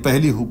لگا کہ یہ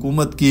پہلی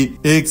حکومت کی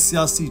ایک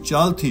سیاسی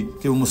چال تھی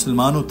کہ وہ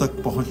مسلمانوں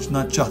تک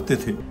پہنچنا چاہتے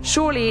تھے۔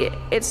 Surely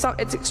it's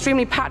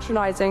extremely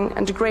patronizing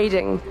and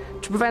degrading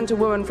to prevent a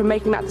woman from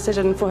making that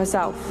decision for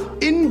herself.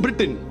 In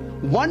Britain,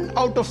 1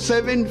 out of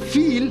 7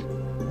 feel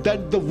that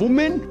the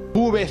women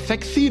who wear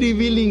sexy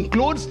revealing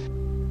clothes,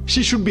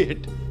 she should be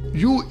hit.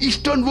 You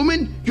Eastern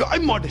women, you're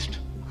immodest.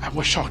 I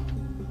was shocked.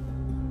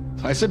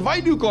 So I said, why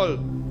do you call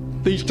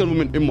the Eastern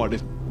women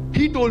immodest?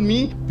 He told me,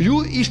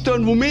 you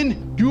Eastern women,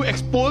 you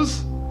expose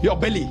your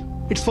belly.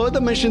 It's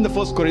further mentioned in the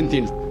 1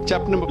 Corinthians,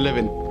 chapter number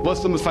 11,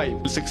 verse number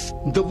 5-6.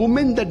 The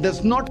woman that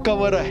does not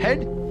cover her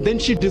head, then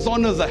she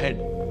dishonors her head.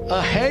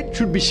 Her head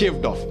should be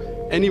shaved off.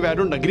 Anyway, I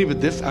don't agree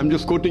with this. I'm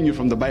just quoting you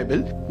from the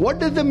Bible. What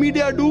does the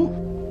media do?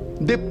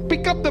 They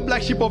pick up the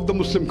black sheep of the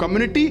Muslim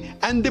community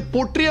and they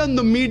portray on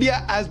the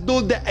media as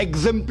though they're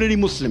exemplary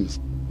Muslims.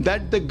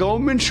 That the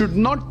government should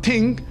not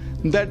think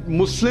that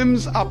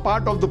Muslims are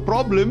part of the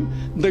problem.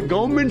 The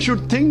government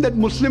should think that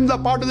Muslims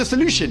are part of the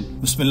solution.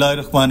 بسم اللہ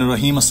الرحمن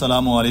الرحیم۔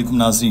 السلام علیکم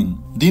ناظرین،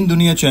 دین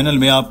دنیا channel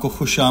میں آپ کو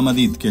خوش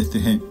آمدید کہتے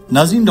ہیں۔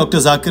 ناظرین، ڈاکٹر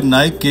ذاکر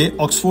نائک کے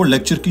آکسفورڈ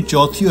لیکچر کی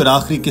چوتھی اور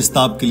آخری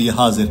کتاب کے لیے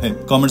حاضر ہے۔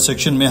 کامنٹ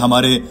سیکشن میں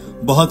ہمارے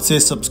بہت سے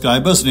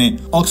سبسکرائبرز نے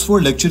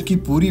آکسفورڈ لیکچر کی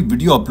پوری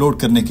ویڈیو اپلوڈ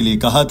کرنے کے لیے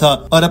کہا تھا،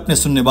 اور اپنے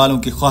سننے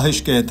والوں کی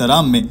خواہش کے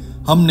احترام میں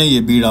ہم نے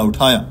یہ بیڑا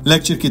اٹھایا۔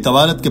 لیکچر کی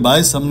طوالت کے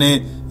باعث ہم نے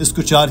اس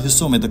کو 4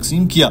 حصوں میں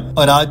تقسیم کیا،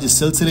 اور آج اس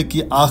سلسلے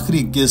کی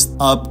آخری قسط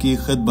آپ کی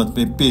خدمت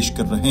میں پیش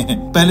کر رہے ہیں۔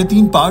 پہلے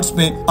 3 پارٹس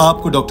میں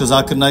آپ کو ڈاکٹر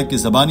ذاکر نائک کی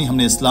زبانی ہم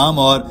نے اسلام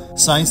اور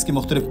سائنس کے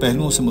مختلف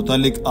پہلوؤں سے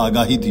متعلق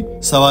آگاہی دی،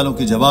 سوالوں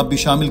کے جواب بھی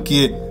شامل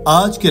کیے۔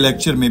 آج کے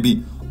لیکچر میں بھی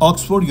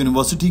آکسفورڈ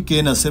یونیورسٹی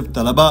کے نہ صرف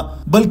طلباء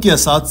بلکہ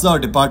اساتذہ اور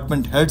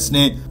ڈپارٹمنٹ ہیڈز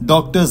نے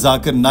ڈاکٹر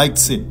ذاکر نائک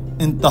سے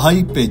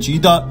انتہائی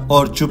پیچیدہ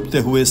اور چھپتے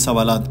ہوئے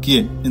سوالات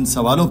کیے۔ ان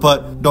سوالوں پر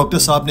ڈاکٹر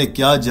صاحب نے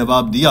کیا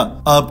جواب دیا،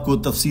 آپ کو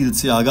تفصیل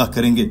سے آگاہ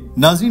کریں گے۔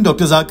 ناظرین،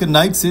 ڈاکٹر ذاکر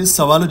نائک سے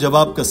سوال و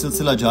جواب کا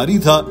سلسلہ جاری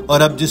تھا،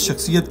 اور اب جس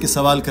شخصیت کے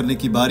سوال کرنے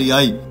کی باری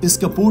آئی، اس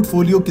کا پورٹ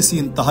فولیو کسی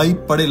انتہائی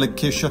پڑھے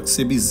لکھے شخص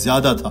سے بھی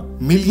زیادہ تھا۔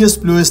 میلیس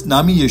پلوئس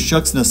نامی یہ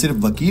شخص نہ صرف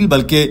وکیل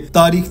بلکہ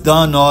تاریخ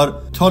دان اور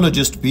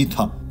تھیولوجسٹ بھی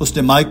تھا۔ اس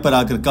نے مائک پر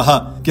آ کر کہا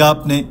کہ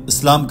آپ نے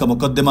اسلام کا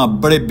مقدمہ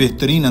بڑے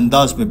بہترین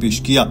انداز میں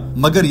پیش کیا،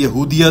 مگر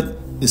یہودیت،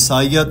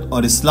 عیسائیت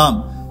اور اسلام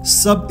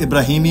سب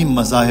ابراہیمی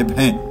مذاہب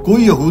ہیں۔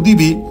 کوئی یہودی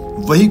بھی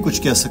وہی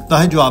کچھ کہہ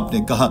سکتا ہے جو آپ نے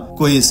کہا،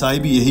 کوئی عیسائی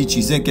بھی یہی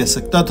چیزیں کہہ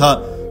سکتا تھا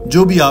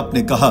جو بھی آپ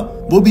نے کہا،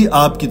 وہ بھی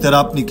آپ کی طرح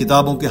اپنی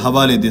کتابوں کے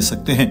حوالے دے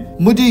سکتے ہیں۔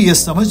 مجھے یہ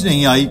سمجھ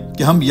نہیں آئی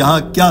کہ ہم یہاں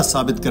کیا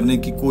ثابت کرنے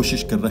کی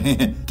کوشش کر رہے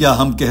ہیں۔ کیا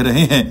ہم کہہ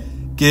رہے ہیں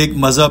کہ ایک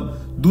مذہب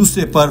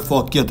دوسرے پر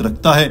فوقیت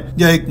رکھتا ہے،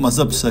 یا ایک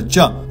مذہب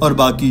سچا اور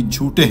باقی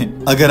جھوٹے ہیں؟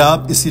 اگر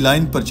آپ اسی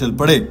لائن پر چل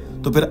پڑے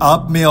تو پھر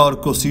آپ میں اور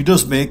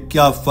کروسیڈرز میں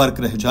کیا فرق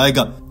رہ جائے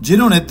گا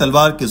جنہوں نے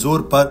تلوار کے زور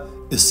پر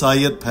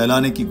عیسائیت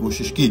پھیلانے کی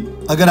کوشش کی؟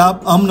 اگر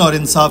آپ امن اور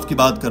انصاف کی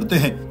بات کرتے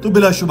ہیں تو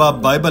بلا شبہ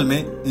بائبل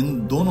میں ان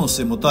دونوں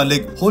سے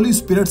متعلق ہولی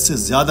اسپرٹ سے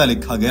زیادہ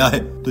لکھا گیا ہے،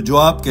 تو جو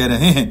آپ کہہ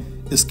رہے ہیں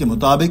اس کے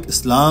مطابق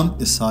اسلام،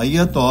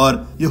 عیسائیت اور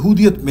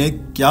یہودیت میں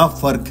کیا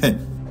فرق ہے؟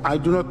 I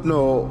do not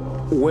know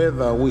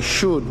whether we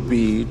should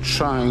be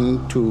trying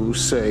to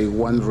say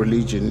one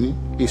religion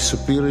is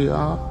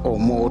superior or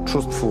more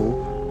truthful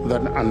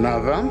than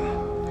another,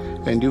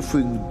 and if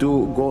we do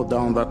go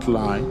down that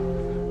line,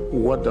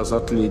 what does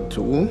that lead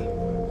to?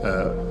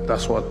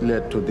 That's what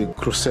led to the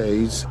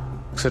Crusades,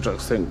 etc.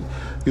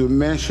 You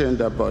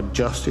mentioned about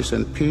justice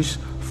and peace.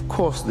 Of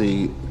course,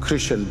 the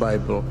Christian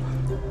Bible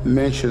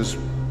mentions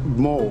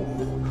more.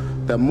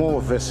 There are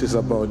more verses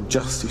about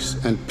justice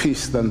and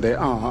peace than there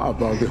are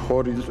about the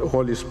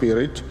Holy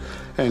Spirit.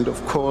 And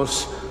of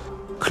course,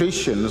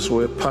 Christians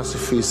were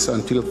pacifists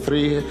until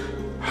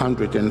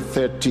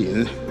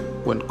 313.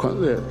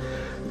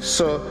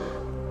 So,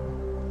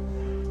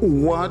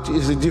 what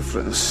is the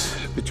difference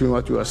between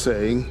what you are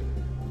saying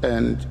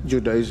and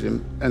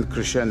Judaism and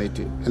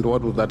Christianity, and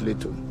what would that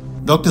lead to?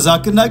 Doctor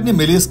Zakir Naik نے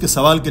میلیس کے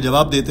سوال کے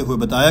جواب دیتے ہوئے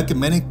بتایا کہ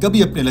میں نے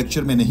کبھی اپنے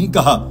لیکچر میں نہیں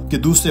کہا کہ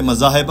دوسرے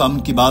مذاہب امن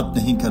کی بات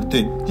نہیں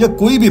کرتے، یا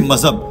کوئی بھی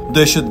مذہب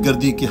دہشت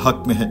گردی کے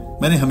حق میں ہے۔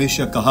 میں نے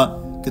ہمیشہ کہا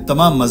کہ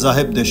تمام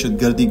مذاہب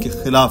دہشت گردی کے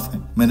خلاف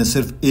ہیں۔ میں نے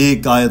صرف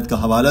ایک آیت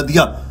کا حوالہ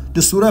دیا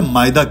جو سورہ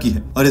مائدہ کی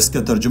ہے، اور اس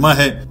کا ترجمہ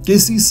ہے کہ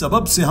اسی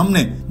سبب سے ہم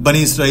نے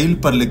بنی اسرائیل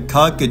پر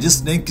لکھا کہ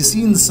جس نے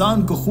کسی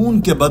انسان کو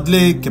خون کے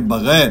بدلے کے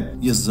بغیر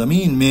یہ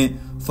زمین میں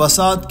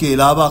فساد کے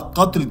علاوہ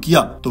قتل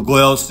کیا تو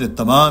گویا اس نے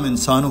تمام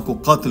انسانوں کو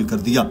قتل کر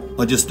دیا،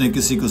 اور جس نے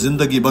کسی کو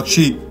زندگی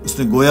بخشی اس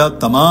نے گویا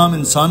تمام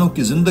انسانوں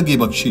کی زندگی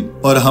بخشی،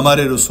 اور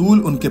ہمارے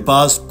رسول ان کے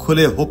پاس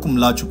کھلے حکم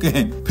لا چکے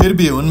ہیں، پھر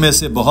بھی ان میں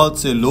سے بہت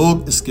سے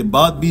لوگ اس کے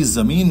بعد بھی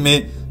زمین میں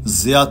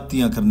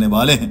زیادتیاں کرنے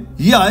والے ہیں۔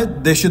 یہ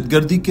آیت دہشت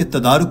گردی کے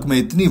تدارک میں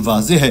اتنی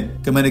واضح ہے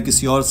کہ میں نے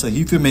کسی اور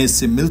صحیفے میں اس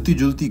سے ملتی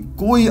جلتی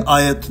کوئی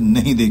آیت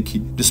نہیں دیکھی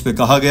جس پہ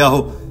کہا گیا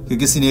ہو کہ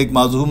کسی نے ایک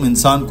معصوم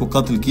انسان کو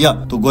قتل کیا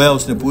تو گویا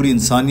اس نے پوری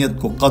انسانیت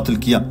کو قتل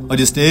کیا، اور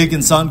جس نے ایک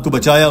انسان کو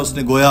بچایا اس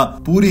نے گویا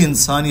پوری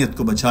انسانیت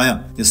کو بچایا۔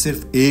 یہ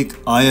صرف ایک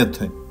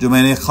آیت ہے جو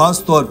میں نے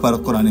خاص طور پر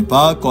قرآن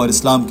پاک اور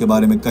اسلام کے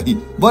بارے میں کہی،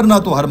 ورنہ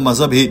تو ہر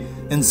مذہب ہی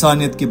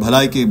انسانیت کی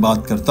بھلائی کی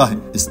بات کرتا ہے۔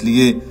 اس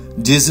لیے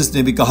جیسس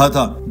نے بھی کہا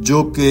تھا،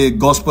 جو کہ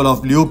گوسپل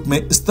آف لیوک میں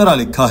اس طرح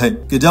لکھا ہے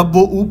کہ جب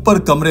وہ اوپر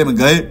کمرے میں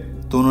گئے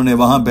تو انہوں نے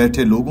وہاں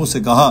بیٹھے لوگوں سے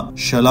کہا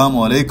سلام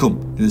علیکم،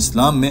 جو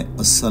اسلام میں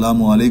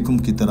السلام علیکم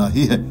کی طرح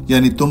ہی ہے،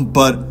 یعنی تم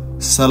پر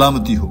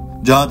سلامتی ہو۔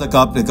 جہاں تک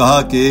آپ نے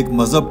کہا کہ ایک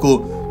مذہب کو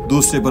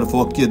دوسرے پر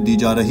فوقیت دی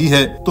جا رہی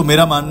ہے، تو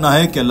میرا ماننا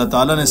ہے کہ اللہ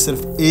تعالیٰ نے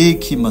صرف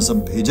ایک ہی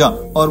مذہب بھیجا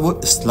اور وہ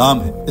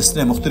اسلام ہے۔ اس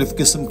نے مختلف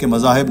قسم کے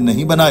مذاہب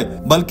نہیں بنائے،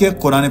 بلکہ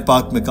قرآن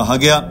پاک میں کہا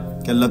گیا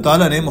کہ اللہ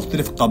تعالیٰ نے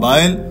مختلف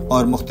قبائل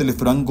اور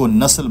مختلف رنگ و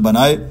نسل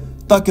بنائے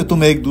تاکہ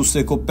تم ایک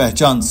دوسرے کو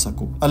پہچان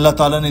سکو۔ اللہ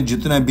تعالیٰ نے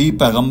جتنے بھی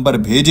پیغمبر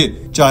بھیجے،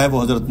 چاہے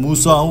وہ حضرت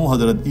موسیٰ ہوں،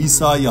 حضرت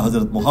عیسیٰ یا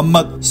حضرت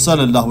محمد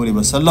صلی اللہ علیہ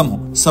وسلم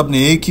ہوں، سب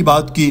نے ایک ہی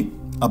بات کی،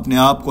 اپنے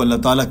آپ کو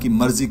اللہ تعالیٰ کی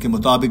مرضی کے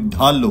مطابق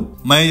ڈھال لو۔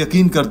 میں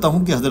یقین کرتا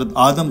ہوں کہ حضرت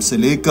آدم سے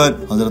لے کر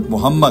حضرت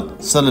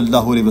محمد صلی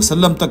اللہ علیہ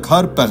وسلم تک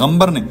ہر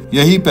پیغمبر نے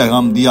یہی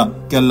پیغام دیا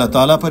کہ اللہ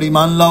تعالیٰ پر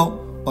ایمان لاؤ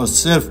اور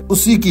صرف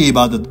اسی کی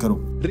عبادت کرو۔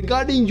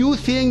 Regarding you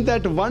saying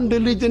that one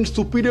religion is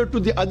superior to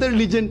the other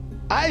religion,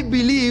 I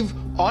believe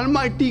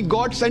Almighty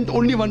God sent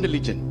only one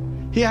religion.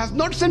 He has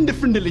not sent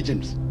different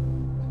religions.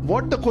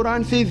 What the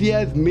Quran says, He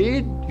has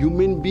made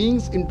human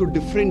beings into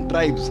different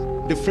tribes,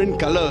 different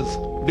colors,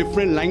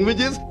 different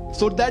languages,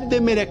 so that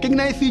they may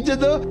recognize each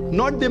other,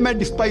 not they may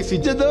despise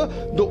each other.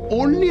 The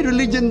only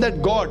religion that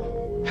God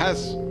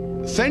has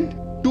sent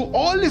to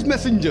all His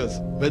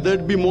messengers, whether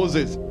it be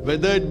Moses,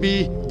 whether it be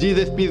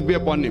Jesus, peace be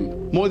upon him,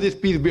 Moses,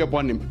 peace be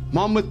upon him,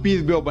 Muhammad,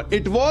 peace be upon him,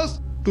 it was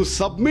to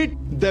submit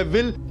their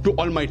will to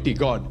Almighty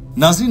God.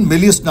 ناظرین،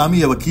 میلیس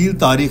نامی وکیل،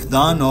 تاریخ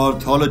دان اور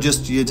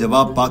تھیولوجسٹ یہ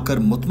جواب پا کر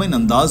مطمئن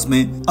انداز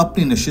میں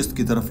اپنی نشست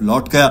کی طرف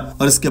لوٹ گیا،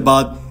 اور اس کے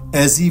بعد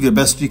ایزی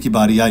ویبسٹری کی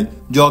باری آئی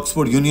جو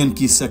آکسفورڈ یونین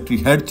کی سیکرٹری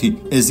ہیڈ تھی۔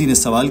 ایزی نے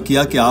سوال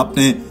کیا کہ آپ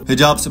نے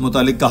حجاب سے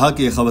متعلق کہا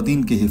کہ یہ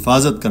خواتین کی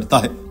حفاظت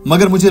کرتا ہے،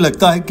 مگر مجھے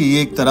لگتا ہے کہ یہ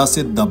ایک طرح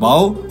سے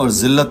دباؤ اور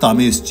ذلت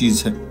آمیز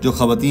چیز ہے جو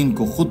خواتین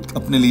کو خود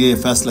اپنے لیے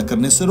فیصلہ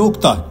کرنے سے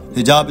روکتا ہے۔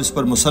 حجاب اس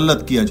پر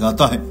مسلط کیا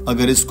جاتا ہے،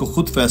 اگر اس کو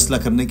خود فیصلہ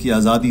کرنے کی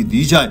آزادی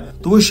دی جائے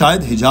تو وہ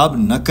شاید حجاب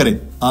نہ کرے۔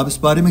 آپ اس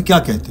بارے میں کیا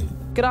کہتے ہیں؟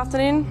 Good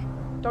afternoon,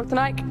 Dr.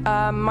 Naik.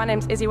 My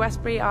name's Izzy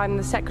Westbury. I'm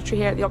the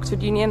secretary here at the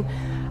Oxford Union.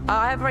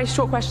 I have a very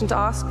short question to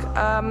ask.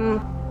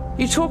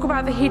 You talk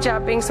about the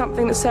hijab being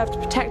something that serves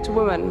to protect a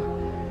woman.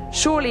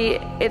 Surely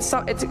it's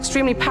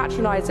extremely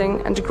patronizing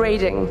and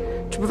degrading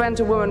to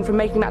prevent a woman from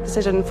making that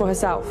decision for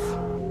herself.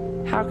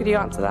 How could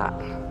you answer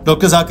that?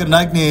 Doctor Zakir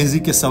Naik نے easy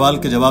کے سوال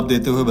کے جواب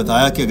دیتے ہوئے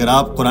بتایا کہ اگر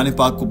آپ قرآن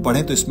پاک کو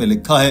پڑھیں تو اس میں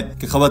لکھا ہے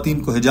کہ خواتین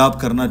کو حجاب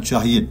کرنا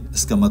چاہیے۔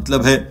 اس کا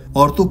مطلب ہے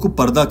عورتوں کو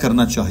پردہ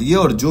کرنا چاہیے،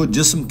 اور جو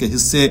جسم کے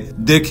حصے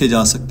دیکھے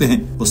جا سکتے ہیں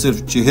وہ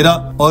صرف چہرہ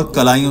اور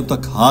کلائیوں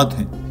تک ہاتھ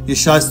ہیں۔ یہ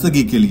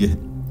شائستگی کے لیے ہے۔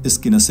 اس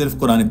کی نہ صرف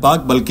قرآن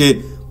پاک بلکہ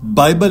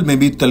بائبل میں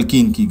بھی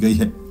تلقین کی گئی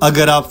ہے۔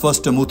 اگر آپ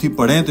فرسٹ ٹیموتھی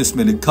پڑھیں تو اس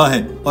میں لکھا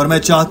ہے، اور میں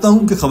چاہتا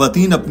ہوں کہ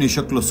خواتین اپنی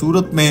شکل و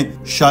صورت میں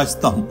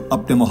شائستہ ہوں،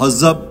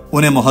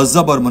 انہیں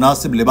مہذب اور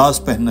مناسب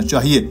لباس پہننا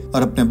چاہیے،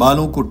 اور اپنے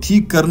بالوں کو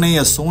ٹھیک کرنے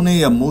یا سونے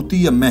یا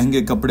موتی یا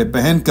مہنگے کپڑے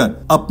پہن کر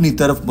اپنی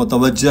طرف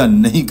متوجہ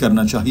نہیں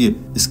کرنا چاہیے۔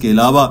 اس کے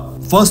علاوہ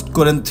فرسٹ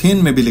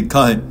کورنتھین میں بھی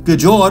لکھا ہے کہ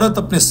جو عورت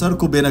اپنے سر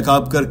کو بے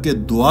نقاب کر کے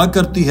دعا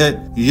کرتی ہے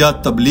یا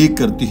تبلیغ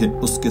کرتی ہے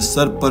اس کے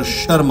سر پر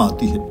شرم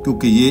آتی ہے،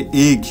 کیونکہ یہ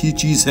ایک ہی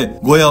چیز ہے،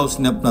 گویا اس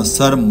نے اپنا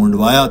سر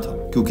منڈوایا تھا،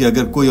 کیونکہ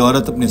اگر کوئی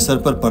عورت اپنے سر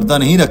پر پردہ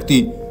نہیں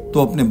رکھتی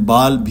تو اپنے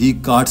بال بھی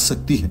کاٹ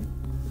سکتی ہے۔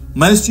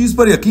 میں اس چیز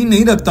پر یقین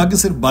نہیں رکھتا کہ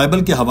صرف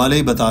بائبل کے حوالے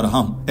ہی بتا رہا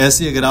ہوں۔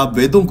 ایسے اگر آپ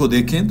ویدوں کو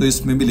دیکھیں تو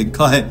اس میں بھی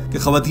لکھا ہے کہ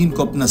خواتین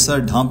کو اپنا سر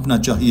ڈھانپنا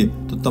چاہیے،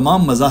 تو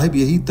تمام مذاہب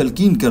یہی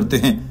تلقین کرتے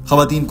ہیں،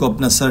 خواتین کو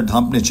اپنا سر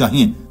ڈھانپنے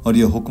چاہیے، اور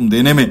یہ حکم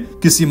دینے میں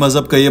کسی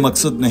مذہب کا یہ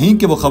مقصد نہیں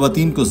کہ وہ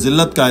خواتین کو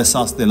ذلت کا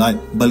احساس دلائے،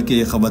 بلکہ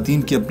یہ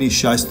خواتین کی اپنی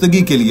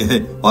شائستگی کے لیے ہے۔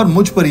 اور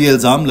مجھ پر یہ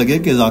الزام لگے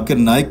کہ ذاکر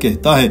نائک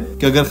کہتا ہے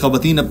کہ اگر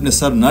خواتین اپنے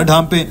سر نہ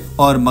ڈھانپیں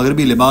اور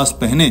مغربی لباس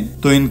پہنے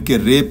تو ان کے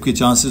ریپ کے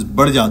چانسز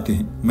بڑھ جاتے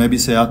ہیں۔ میں بھی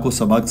سیاق و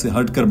سباق سے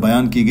ہٹ کر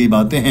بیان کی گئی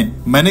باتیں ہیں۔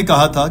 میں نے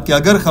کہا تھا کہ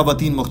اگر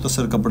خواتین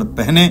مختصر کپڑے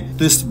پہنے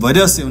تو اس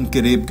وجہ سے ان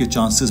کے ریپ کے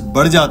چانسز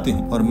بڑھ جاتے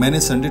ہیں، اور میں نے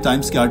سنڈے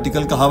ٹائمز کے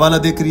آرٹیکل کا حوالہ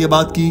دے کر یہ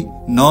بات کی۔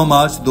 9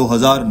 مارچ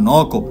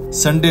 2009 کو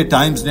سنڈے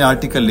ٹائمز نے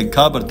آرٹیکل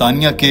لکھا،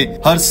 برطانیہ کے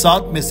ہر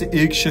 7 میں سے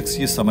ایک شخص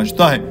یہ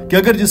سمجھتا ہے کہ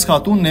اگر جس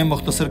خاتون نے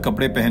مختصر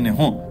کپڑے پہنے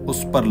ہوں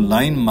اس پر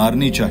لائن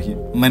مارنی چاہیے۔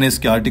 میں نے اس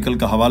کے آرٹیکل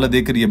کا حوالہ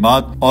دے کر یہ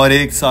بات، اور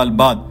 1 سال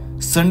بعد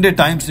سنڈے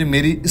ٹائمز نے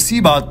میری اسی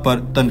بات پر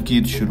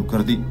تنقید شروع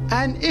کر دی۔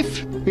 And if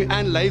we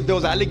analyze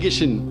those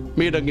allegations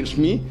made against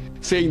me,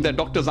 saying that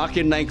Dr.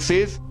 Zakir Naik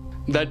says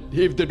that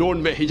if they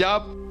don't wear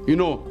hijab, you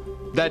know,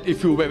 that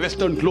if you wear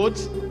Western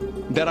clothes,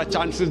 there are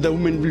chances the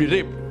women will be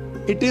raped.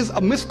 It is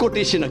a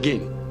misquotation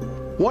again.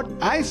 What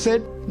I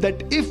said,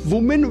 that if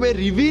women wear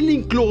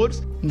revealing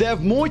clothes, they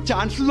have more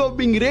chances of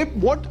being raped.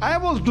 What I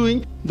was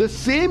doing, the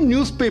same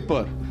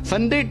newspaper,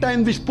 Sunday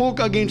Times, which spoke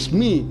against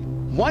me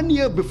 1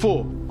 year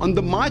before, on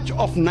the March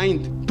of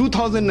 9th,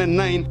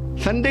 2009,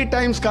 Sunday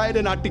Times carried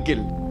an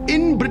article.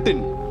 In Britain,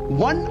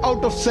 1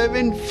 out of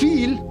 7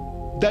 feel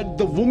that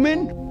the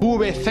women who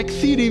wear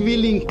sexy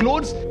revealing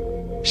clothes,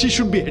 she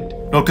should be hit.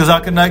 Doctor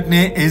Zakir Naik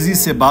نے easy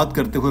سے بات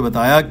کرتے ہوئے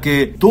بتایا کہ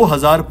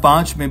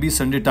 2005 میں بھی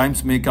Sunday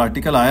Times میں ایک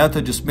آرٹیکل آیا تھا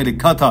جس میں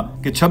لکھا تھا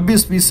کہ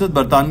 26%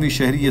 برطانوی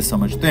شہری یہ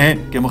سمجھتے ہیں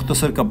کہ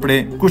مختصر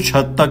کپڑے کچھ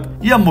حد تک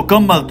یا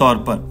مکمل طور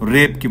پر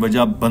ریپ کی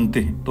وجہ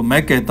بنتے ہیں. تو میں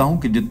کہتا ہوں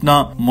کہ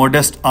جتنا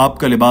موڈسٹ آپ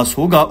کا لباس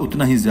ہوگا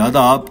اتنا ہی زیادہ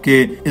آپ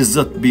کے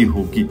عزت بھی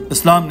ہوگی.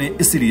 اسلام نے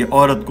اسی لیے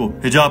عورت کو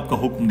حجاب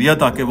کا حکم دیا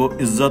تاکہ وہ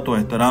عزت و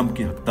احترام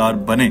کی حقدار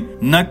بنے,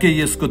 نہ کہ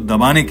یہ اس کو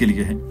دبانے کے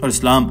لیے ہے. اور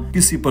اسلام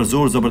کسی پر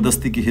زور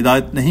زبردستی کی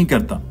ہدایت نہیں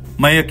کرتا.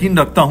 میں یقین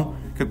رکھتا ہوں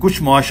کہ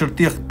کچھ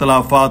معاشرتی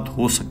اختلافات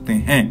ہو سکتے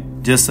ہیں,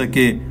 جیسا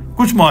کہ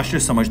کچھ معاشرے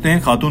سمجھتے ہیں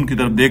خاتون کی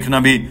طرف دیکھنا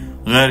بھی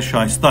غیر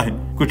شائستہ ہے,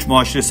 کچھ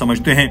معاشرے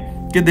سمجھتے ہیں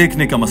کہ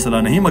دیکھنے کا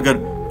مسئلہ نہیں مگر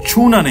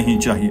چھونا نہیں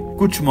چاہیے,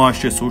 کچھ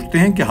معاشرے سوچتے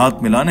ہیں کہ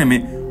ہاتھ ملانے میں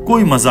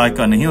کوئی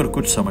مذائقہ نہیں, اور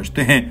کچھ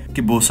سمجھتے ہیں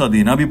کہ بوسہ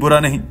دینا بھی برا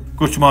نہیں.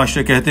 کچھ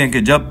معاشرے کہتے ہیں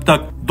کہ جب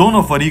تک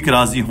دونوں فریق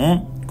راضی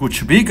ہوں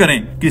کچھ بھی کریں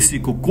کسی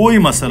کو کوئی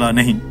مسئلہ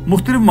نہیں.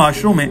 مختلف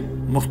معاشروں میں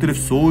مختلف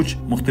سوچ,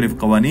 مختلف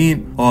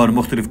قوانین اور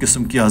مختلف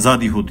قسم کی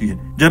آزادی ہوتی ہے.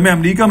 جب میں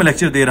امریکہ میں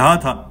لیکچر دے رہا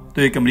تھا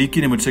تو ایک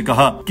امریکی نے مجھ سے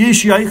کہا کہ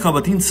ایشیائی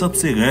خواتین سب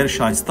سے غیر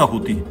شائستہ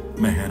ہوتی ہیں.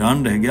 میں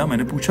حیران رہ گیا. میں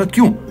نے پوچھا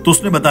کیوں؟ تو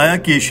اس نے بتایا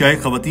کہ ایشیائی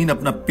خواتین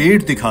اپنا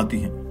پیٹ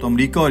دکھاتی ہیں, تو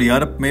امریکہ اور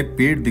یورپ میں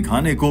پیٹ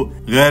دکھانے کو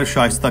غیر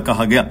شائستہ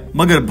کہا گیا,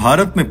 مگر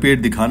بھارت میں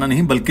پیٹ دکھانا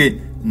نہیں بلکہ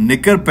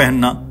نکر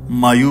پہننا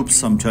معیوب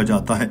سمجھا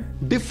جاتا ہے.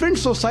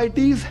 Different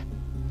societies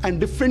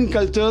and different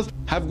cultures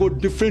have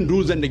got different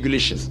rules and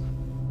regulations.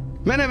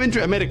 When I went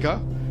to America,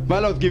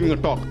 while I was giving a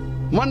talk,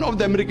 one of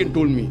the Americans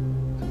told me,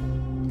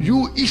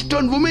 "You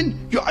Eastern women,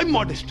 you're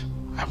immodest."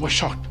 I was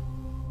shocked.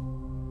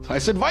 So I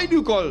said, "Why do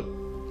you call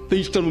the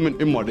Eastern women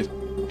immodest?"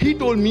 He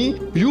told me,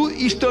 "You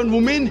Eastern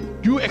women,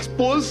 you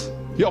expose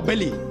your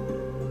belly."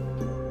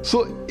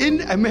 So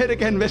in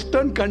America and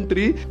Western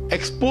country,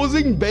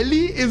 exposing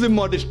belly is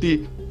immodesty.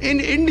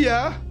 In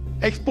India,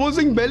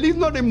 exposing belly is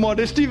not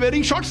immodesty,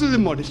 wearing shorts is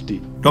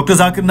immodesty. Doctor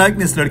Zakir Naik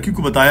نے اس لڑکی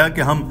کو بتایا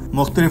کہ ہم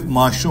مختلف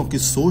معاشروں کی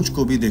سوچ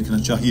کو بھی دیکھنا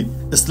چاہیے.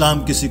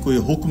 اسلام کسی کو یہ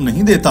حکم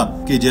نہیں دیتا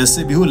کہ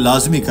جیسے بھی ہو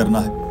لازمی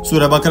کرنا ہے.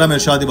 سورہ بقرہ میں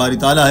ارشاد باری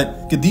تعالیٰ ہے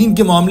کہ دین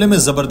کے معاملے میں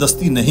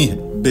زبردستی نہیں ہے,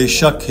 بے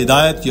شک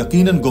ہدایت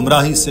یقیناً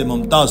گمراہی سے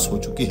ممتاز ہو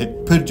چکی ہے.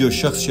 پھر جو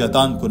شخص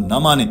شیطان کو نہ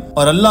مانے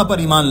اور اللہ پر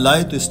ایمان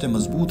لائے تو اس نے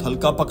مضبوط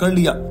حلقہ پکڑ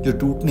لیا جو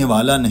ٹوٹنے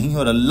والا نہیں,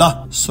 اور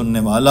اللہ سننے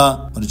والا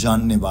اور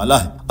جاننے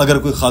والا ہے. اگر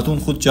کوئی خاتون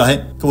خود چاہے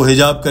کہ وہ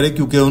حجاب کرے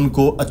کیونکہ ان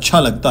کو اچھا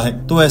لگتا ہے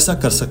تو ایسا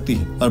کر سکتی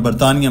ہے. اور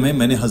برطانیہ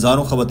میں نے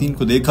ہزاروں خواتین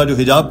کو دیکھا جو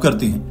حجاب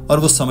کرتی ہیں اور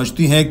وہ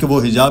سمجھتی ہیں کہ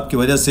وہ حجاب کی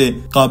وجہ سے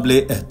قابل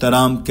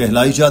احترام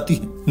کہلائی جاتی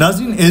ہیں.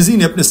 ناظرین, ایزی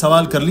نے اپنے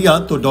سوال کر لیا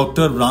تو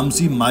ڈاکٹر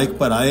رامزی مائک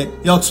پر آئے.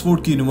 یہ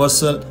آکسفورڈ کی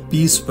یونیورسل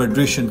پیس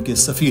فیڈریشن کے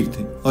سفیر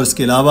تھے اور اس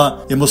کے علاوہ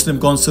یہ مسلم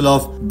کونسل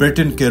آف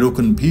برٹن کے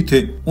رکن بھی تھے.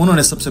 انہوں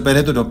نے سب سے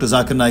پہلے تو ڈاکٹر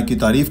ذاکر نائک کی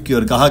تعریف کی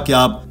اور کہا کہ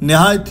آپ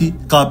نہایت ہی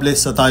قابل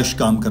ستائش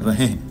کام کر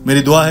رہے ہیں.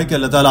 میری دعا ہے کہ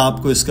اللہ تعالیٰ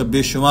آپ کو اس کا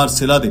بے شمار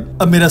صلہ دے.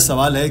 اب میرا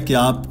سوال ہے کہ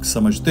آپ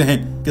سمجھتے ہیں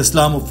کہ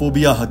اسلام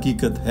فوبیا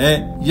حقیقت ہے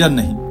یا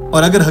نہیں,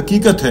 اور اگر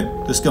حقیقت ہے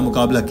تو اس کا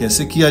مقابلہ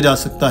کیسے کیا جا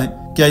سکتا ہے؟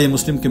 کیا یہ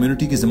مسلم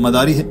کمیونٹی کی ذمہ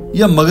داری ہے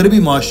یا مغربی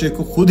معاشرے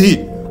کو خود ہی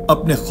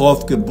اپنے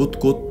خوف کے بت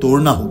کو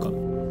توڑنا ہوگا؟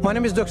 My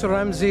name is Dr.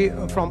 Ramzi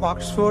from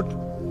Oxford,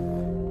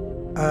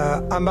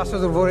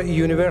 ambassador for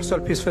Universal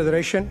Peace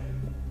Federation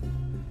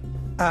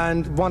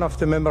and one of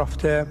the member of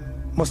the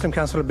Muslim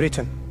Council of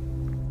Britain.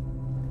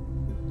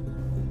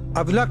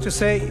 I would like to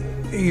say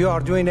you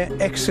are doing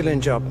an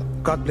excellent job.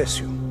 God bless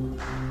you.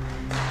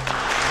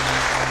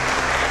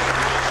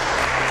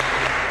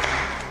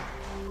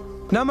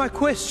 Now my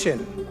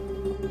question,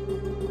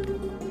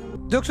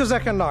 Dr.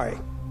 Zakir Naik,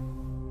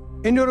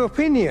 in your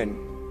opinion,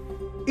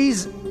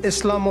 is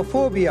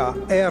Islamophobia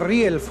a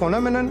real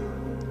phenomenon?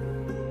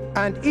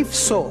 And if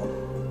so,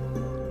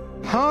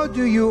 how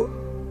do you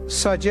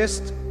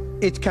suggest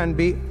it can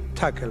be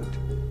tackled?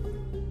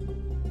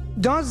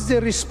 Does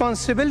the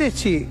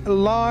responsibility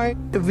lie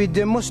with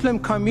the Muslim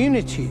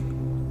community?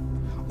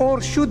 Or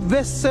should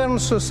Western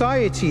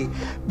society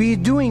be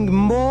doing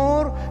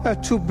more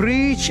to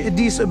breach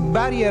this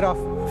barrier of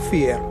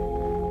fear?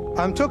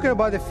 I'm talking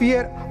about the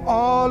fear.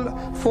 All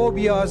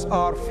phobias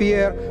are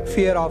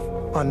fear of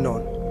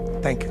unknown.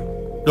 Thank you.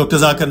 Doctor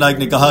Zakir Naik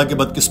نے کہا کہ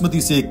بدقسمتی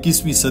سے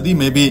 21ویں صدی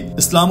میں بھی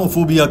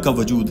Islamophobia کا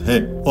وجود ہے,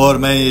 اور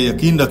میں یہ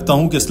یقین رکھتا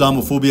ہوں کہ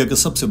اسلاموفوبیا کا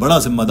سب سے بڑا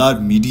ذمہ دار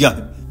میڈیا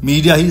ہے.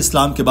 میڈیا ہی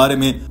اسلام کے بارے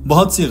میں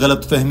بہت سی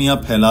غلط فہمیاں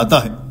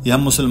پھیلاتا ہے. یہ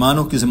ہم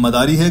مسلمانوں کی ذمہ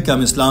داری ہے کہ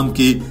ہم اسلام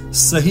کی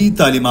صحیح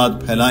تعلیمات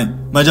پھیلائیں.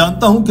 میں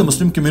جانتا ہوں کہ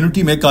مسلم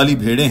کمیونٹی میں کالی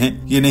بھیڑیں ہیں.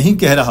 یہ نہیں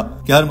کہہ رہا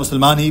کہ ہر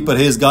مسلمان ہی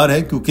پرہیزگار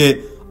ہے, کیونکہ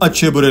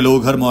اچھے برے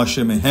لوگ ہر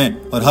معاشرے میں ہیں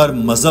اور ہر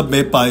مذہب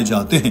میں پائے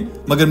جاتے ہیں،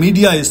 مگر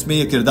میڈیا اس میں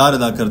یہ کردار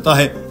ادا کرتا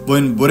ہے، وہ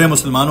ان برے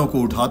مسلمانوں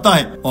کو اٹھاتا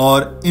ہے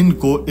اور ان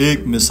کو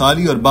ایک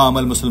مثالی اور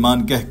باعمل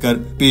مسلمان کہہ کر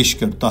پیش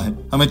کرتا ہے۔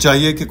 ہمیں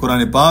چاہیے کہ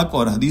قرآن پاک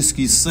اور حدیث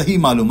کی صحیح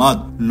معلومات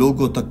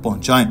لوگوں تک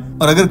پہنچائیں،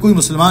 اور اگر کوئی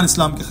مسلمان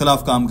اسلام کے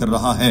خلاف کام کر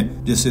رہا ہے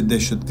جیسے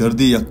دہشت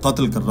گردی یا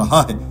قتل کر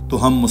رہا ہے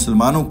تو ہم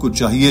مسلمانوں کو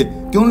چاہیے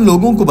کہ ان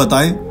لوگوں کو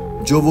بتائیں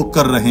جو وہ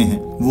کر رہے ہیں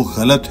وہ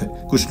غلط ہے۔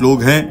 کچھ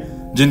لوگ ہیں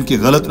جن کی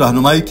غلط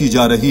رہنمائی کی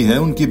جا رہی ہے،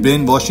 ان کی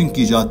برین واشنگ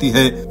کی جاتی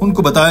ہے، ان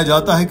کو بتایا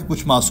جاتا ہے کہ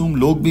کچھ معصوم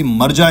لوگ بھی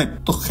مر جائیں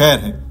تو خیر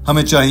ہے۔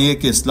 ہمیں چاہیے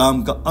کہ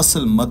اسلام کا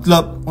اصل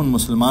مطلب ان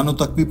مسلمانوں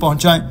تک بھی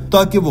پہنچائیں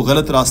تاکہ وہ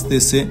غلط راستے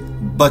سے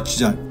بچ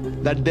جائیں۔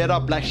 That there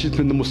are black sheep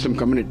in the Muslim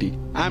community.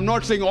 I am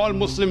not saying all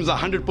Muslims are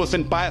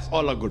 100% pious,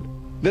 all are good.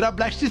 There are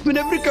black sheep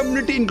in every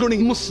community,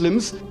 including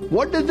Muslims.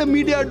 What does the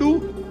media do?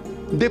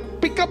 They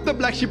pick up the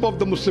black sheep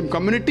of the Muslim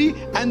community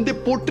and they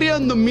portray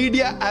on the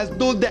media as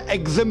though they're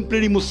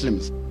exemplary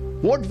Muslims.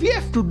 What we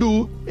have to do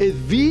is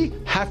we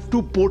have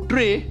to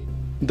portray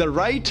the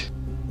right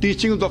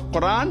teachings of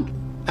Qur'an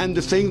and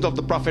the sayings of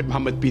the Prophet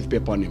Muhammad, peace be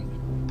upon him.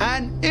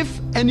 And if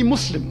any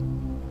Muslim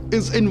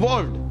is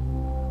involved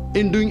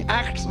in doing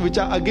acts which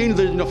are against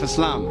the religion of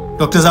Islam.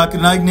 Doctor Zakir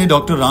Naik نے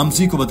doctor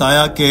رامزی کو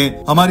بتایا کہ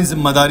ہماری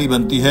ذمہ داری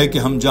بنتی ہے کہ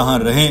ہم جہاں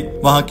رہیں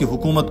وہاں کی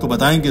حکومت کو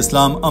بتائیں کہ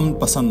اسلام امن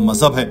پسند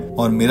مذہب ہے،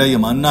 اور میرا یہ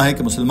ماننا ہے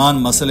کہ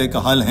مسلمان مسئلے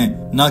کا حل ہیں،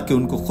 نہ کہ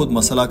ان کو خود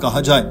مسئلہ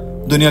کہا جائے۔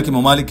 دنیا کے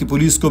ممالک کی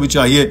پولیس کو بھی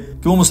چاہیے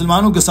کہ وہ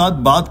مسلمانوں کے ساتھ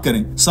بات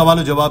کریں، سوال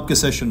و جواب کے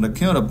سیشن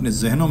رکھیں اور اپنے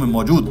ذہنوں میں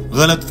موجود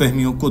غلط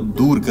فہمیوں کو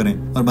دور کریں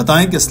اور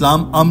بتائیں کہ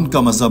اسلام امن کا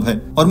مذہب ہے،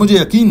 اور مجھے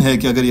یقین ہے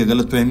کہ اگر یہ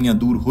غلط فہمیاں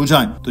دور ہو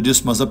جائیں تو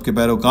جس مذہب کے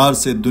پیروکار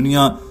سے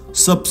دنیا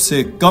سب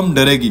سے کم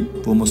ڈرے گی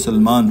وہ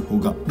مسلمان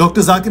ہوگا۔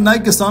 ڈاکٹر ذاکر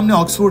نائک کے سامنے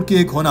آکسفورڈ کی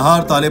ایک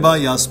ہونہار طالبہ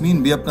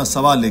یاسمین بھی اپنا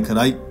سوال لے کر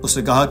آئی۔ اس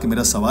نے کہا کہ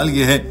میرا سوال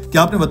یہ ہے کہ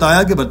آپ نے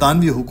بتایا کہ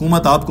برطانوی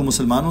حکومت آپ کو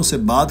مسلمانوں سے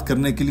بات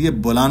کرنے کے لیے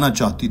بلانا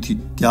چاہتی تھی،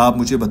 کیا آپ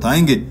مجھے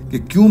بتائیں گے کہ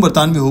کیوں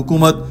برطانوی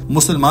حکومت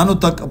مسلمانوں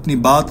تک اپنی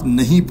بات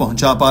نہیں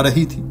پہنچا پا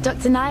رہی تھی؟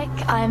 Dr.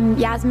 Naik, I'm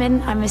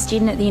Yasmin. I'm a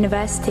student at the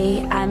university,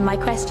 and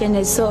my question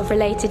is sort of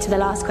related to the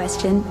last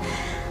question.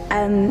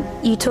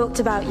 You talked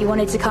about you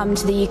wanted to come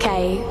to the UK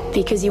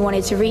because you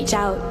wanted to reach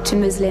out to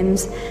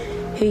Muslims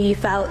who you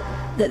felt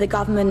that the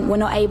government were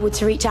not able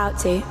to reach out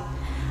to.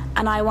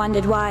 And I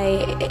wondered why,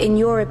 in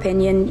your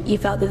opinion, you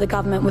felt that the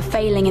government were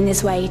failing in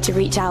this way to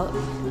reach out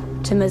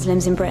to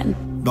Muslims in Britain.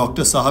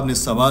 Doctor صاحب نے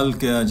سوال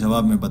کے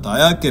جواب میں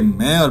بتایا کہ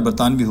میں اور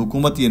برطانوی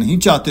حکومت یہ نہیں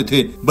چاہتے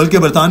تھے، بلکہ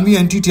برطانوی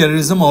اینٹی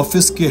ٹیررزم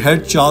آفس کے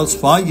ہیڈ چارلز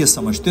فا یہ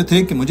سمجھتے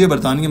تھے کہ مجھے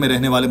برطانیہ میں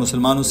رہنے والے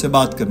مسلمانوں سے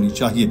بات کرنی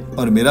چاہیے،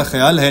 اور میرا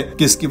خیال ہے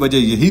کہ اس کی وجہ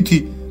یہی تھی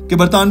کہ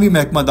برطانوی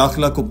محکمہ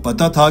داخلہ کو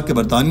پتا تھا کہ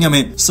برطانیہ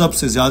میں سب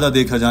سے زیادہ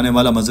دیکھا جانے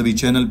والا مذہبی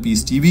چینل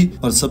پیس ٹی وی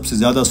اور سب سے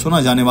زیادہ سنا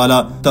جانے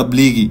والا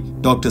تبلیغی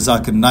ڈاکٹر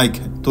ذاکر نائک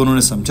ہے، تو انہوں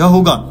نے سمجھا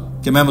ہوگا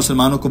کہ میں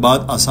مسلمانوں کو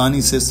بات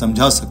آسانی سے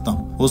سمجھا سکتا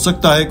ہوں۔ ہو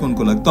سکتا ہے کہ ان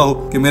کو لگتا ہو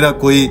کہ میرا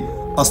کوئی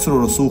اثر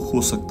و رسوخ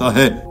ہو سکتا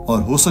ہے،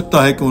 اور ہو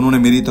سکتا ہے کہ انہوں نے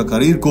میری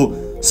تقاریر کو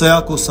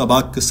سیاق و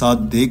سباق کے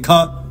ساتھ دیکھا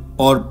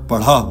اور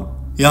پڑھا ہو۔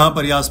 یہاں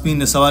پر یاسمین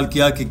نے سوال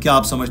کیا کہ کیا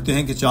آپ سمجھتے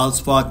ہیں کہ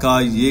چارلز فا کا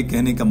یہ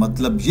کہنے کا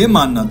مطلب یہ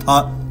ماننا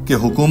تھا کہ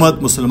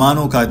حکومت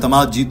مسلمانوں کا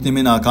اعتماد جیتنے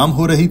میں ناکام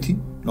ہو رہی تھی؟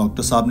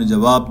 ڈاکٹر صاحب نے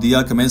جواب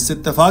دیا کہ میں اس سے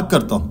اتفاق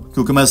کرتا ہوں،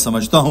 کیونکہ میں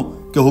سمجھتا ہوں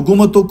کہ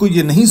حکومتوں کو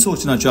یہ نہیں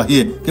سوچنا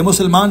چاہیے کہ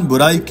مسلمان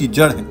برائی کی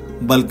جڑ ہیں،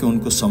 بلکہ ان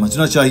کو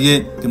سمجھنا چاہیے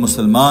کہ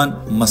مسلمان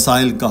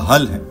مسائل کا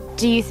حل ہے۔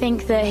 Do you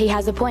think that he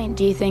has a point?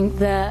 Do you think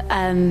that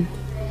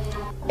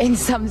in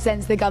some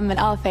sense the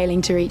government are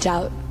failing to reach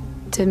out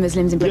to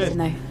Muslims in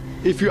Britain?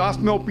 Yes. If you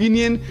ask my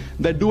opinion,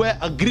 that do I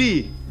agree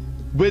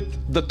with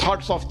the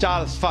thoughts of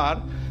Charles Farr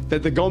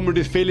that the government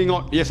is failing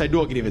out? Yes, I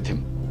do agree with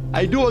him.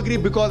 I do agree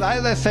because,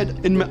 as I said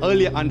in my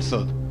earlier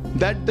answer,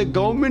 that the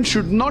government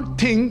should not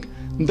think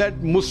that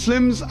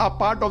Muslims are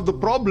part of the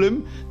problem.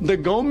 The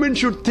government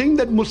should think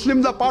that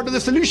Muslims are part of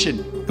the solution.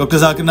 Doctor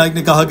Zakir Naik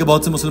نے کہا کہ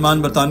بہت سے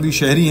مسلمان برطانوی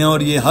شہری ہیں، اور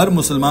یہ ہر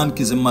مسلمان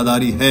کی ذمہ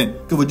داری ہے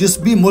کہ وہ جس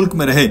بھی ملک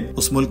میں رہے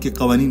اس ملک کے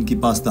قوانین کی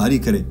پاسداری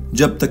کرے،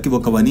 جب تک کہ وہ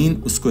قوانین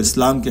اس کو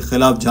اسلام کے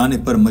خلاف جانے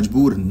پر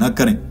مجبور نہ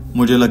کریں۔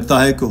 مجھے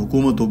لگتا ہے کہ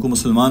حکومتوں کو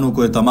مسلمانوں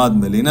کو اعتماد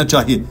میں لینا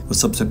چاہیے، اور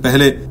سب سے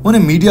پہلے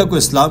انہیں میڈیا کو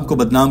اسلام کو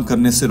بدنام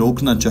کرنے سے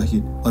روکنا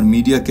چاہیے، اور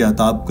میڈیا کے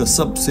عتاب کا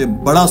سب سے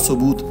بڑا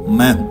ثبوت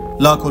میں ہوں۔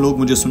 لاکھوں لوگ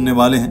مجھے سننے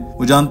والے ہیں،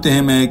 وہ جانتے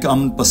ہیں میں ایک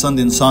امن پسند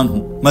انسان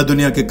ہوں۔ میں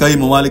دنیا کے کئی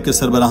ممالک کے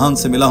سربراہان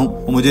سے ملا ہوں،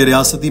 وہ مجھے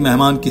ریاستی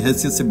مہمان کی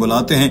حیثیت سے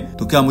بلاتے ہیں،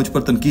 تو کیا مجھ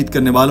پر تنقید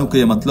کرنے والوں کا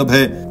یہ مطلب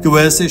ہے کہ وہ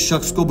ایسے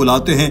شخص کو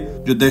بلاتے ہیں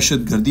جو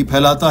دہشت گردی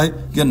پھیلاتا ہے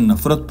یا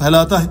نفرت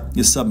پھیلاتا ہے؟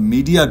 یہ سب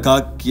میڈیا کا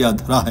کیا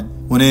دھرا ہے،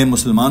 انہیں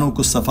مسلمانوں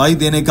کو صفائی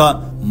دینے کا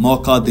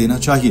موقع دینا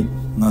چاہیے۔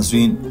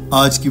 ناظرین،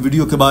 آج کی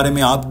ویڈیو کے بارے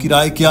میں آپ کی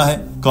رائے کیا ہے؟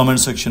 کامنٹ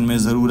سیکشن میں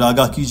ضرور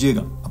آگاہ کیجیے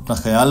گا۔ اپنا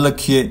خیال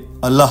رکھیے۔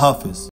 اللہ حافظ۔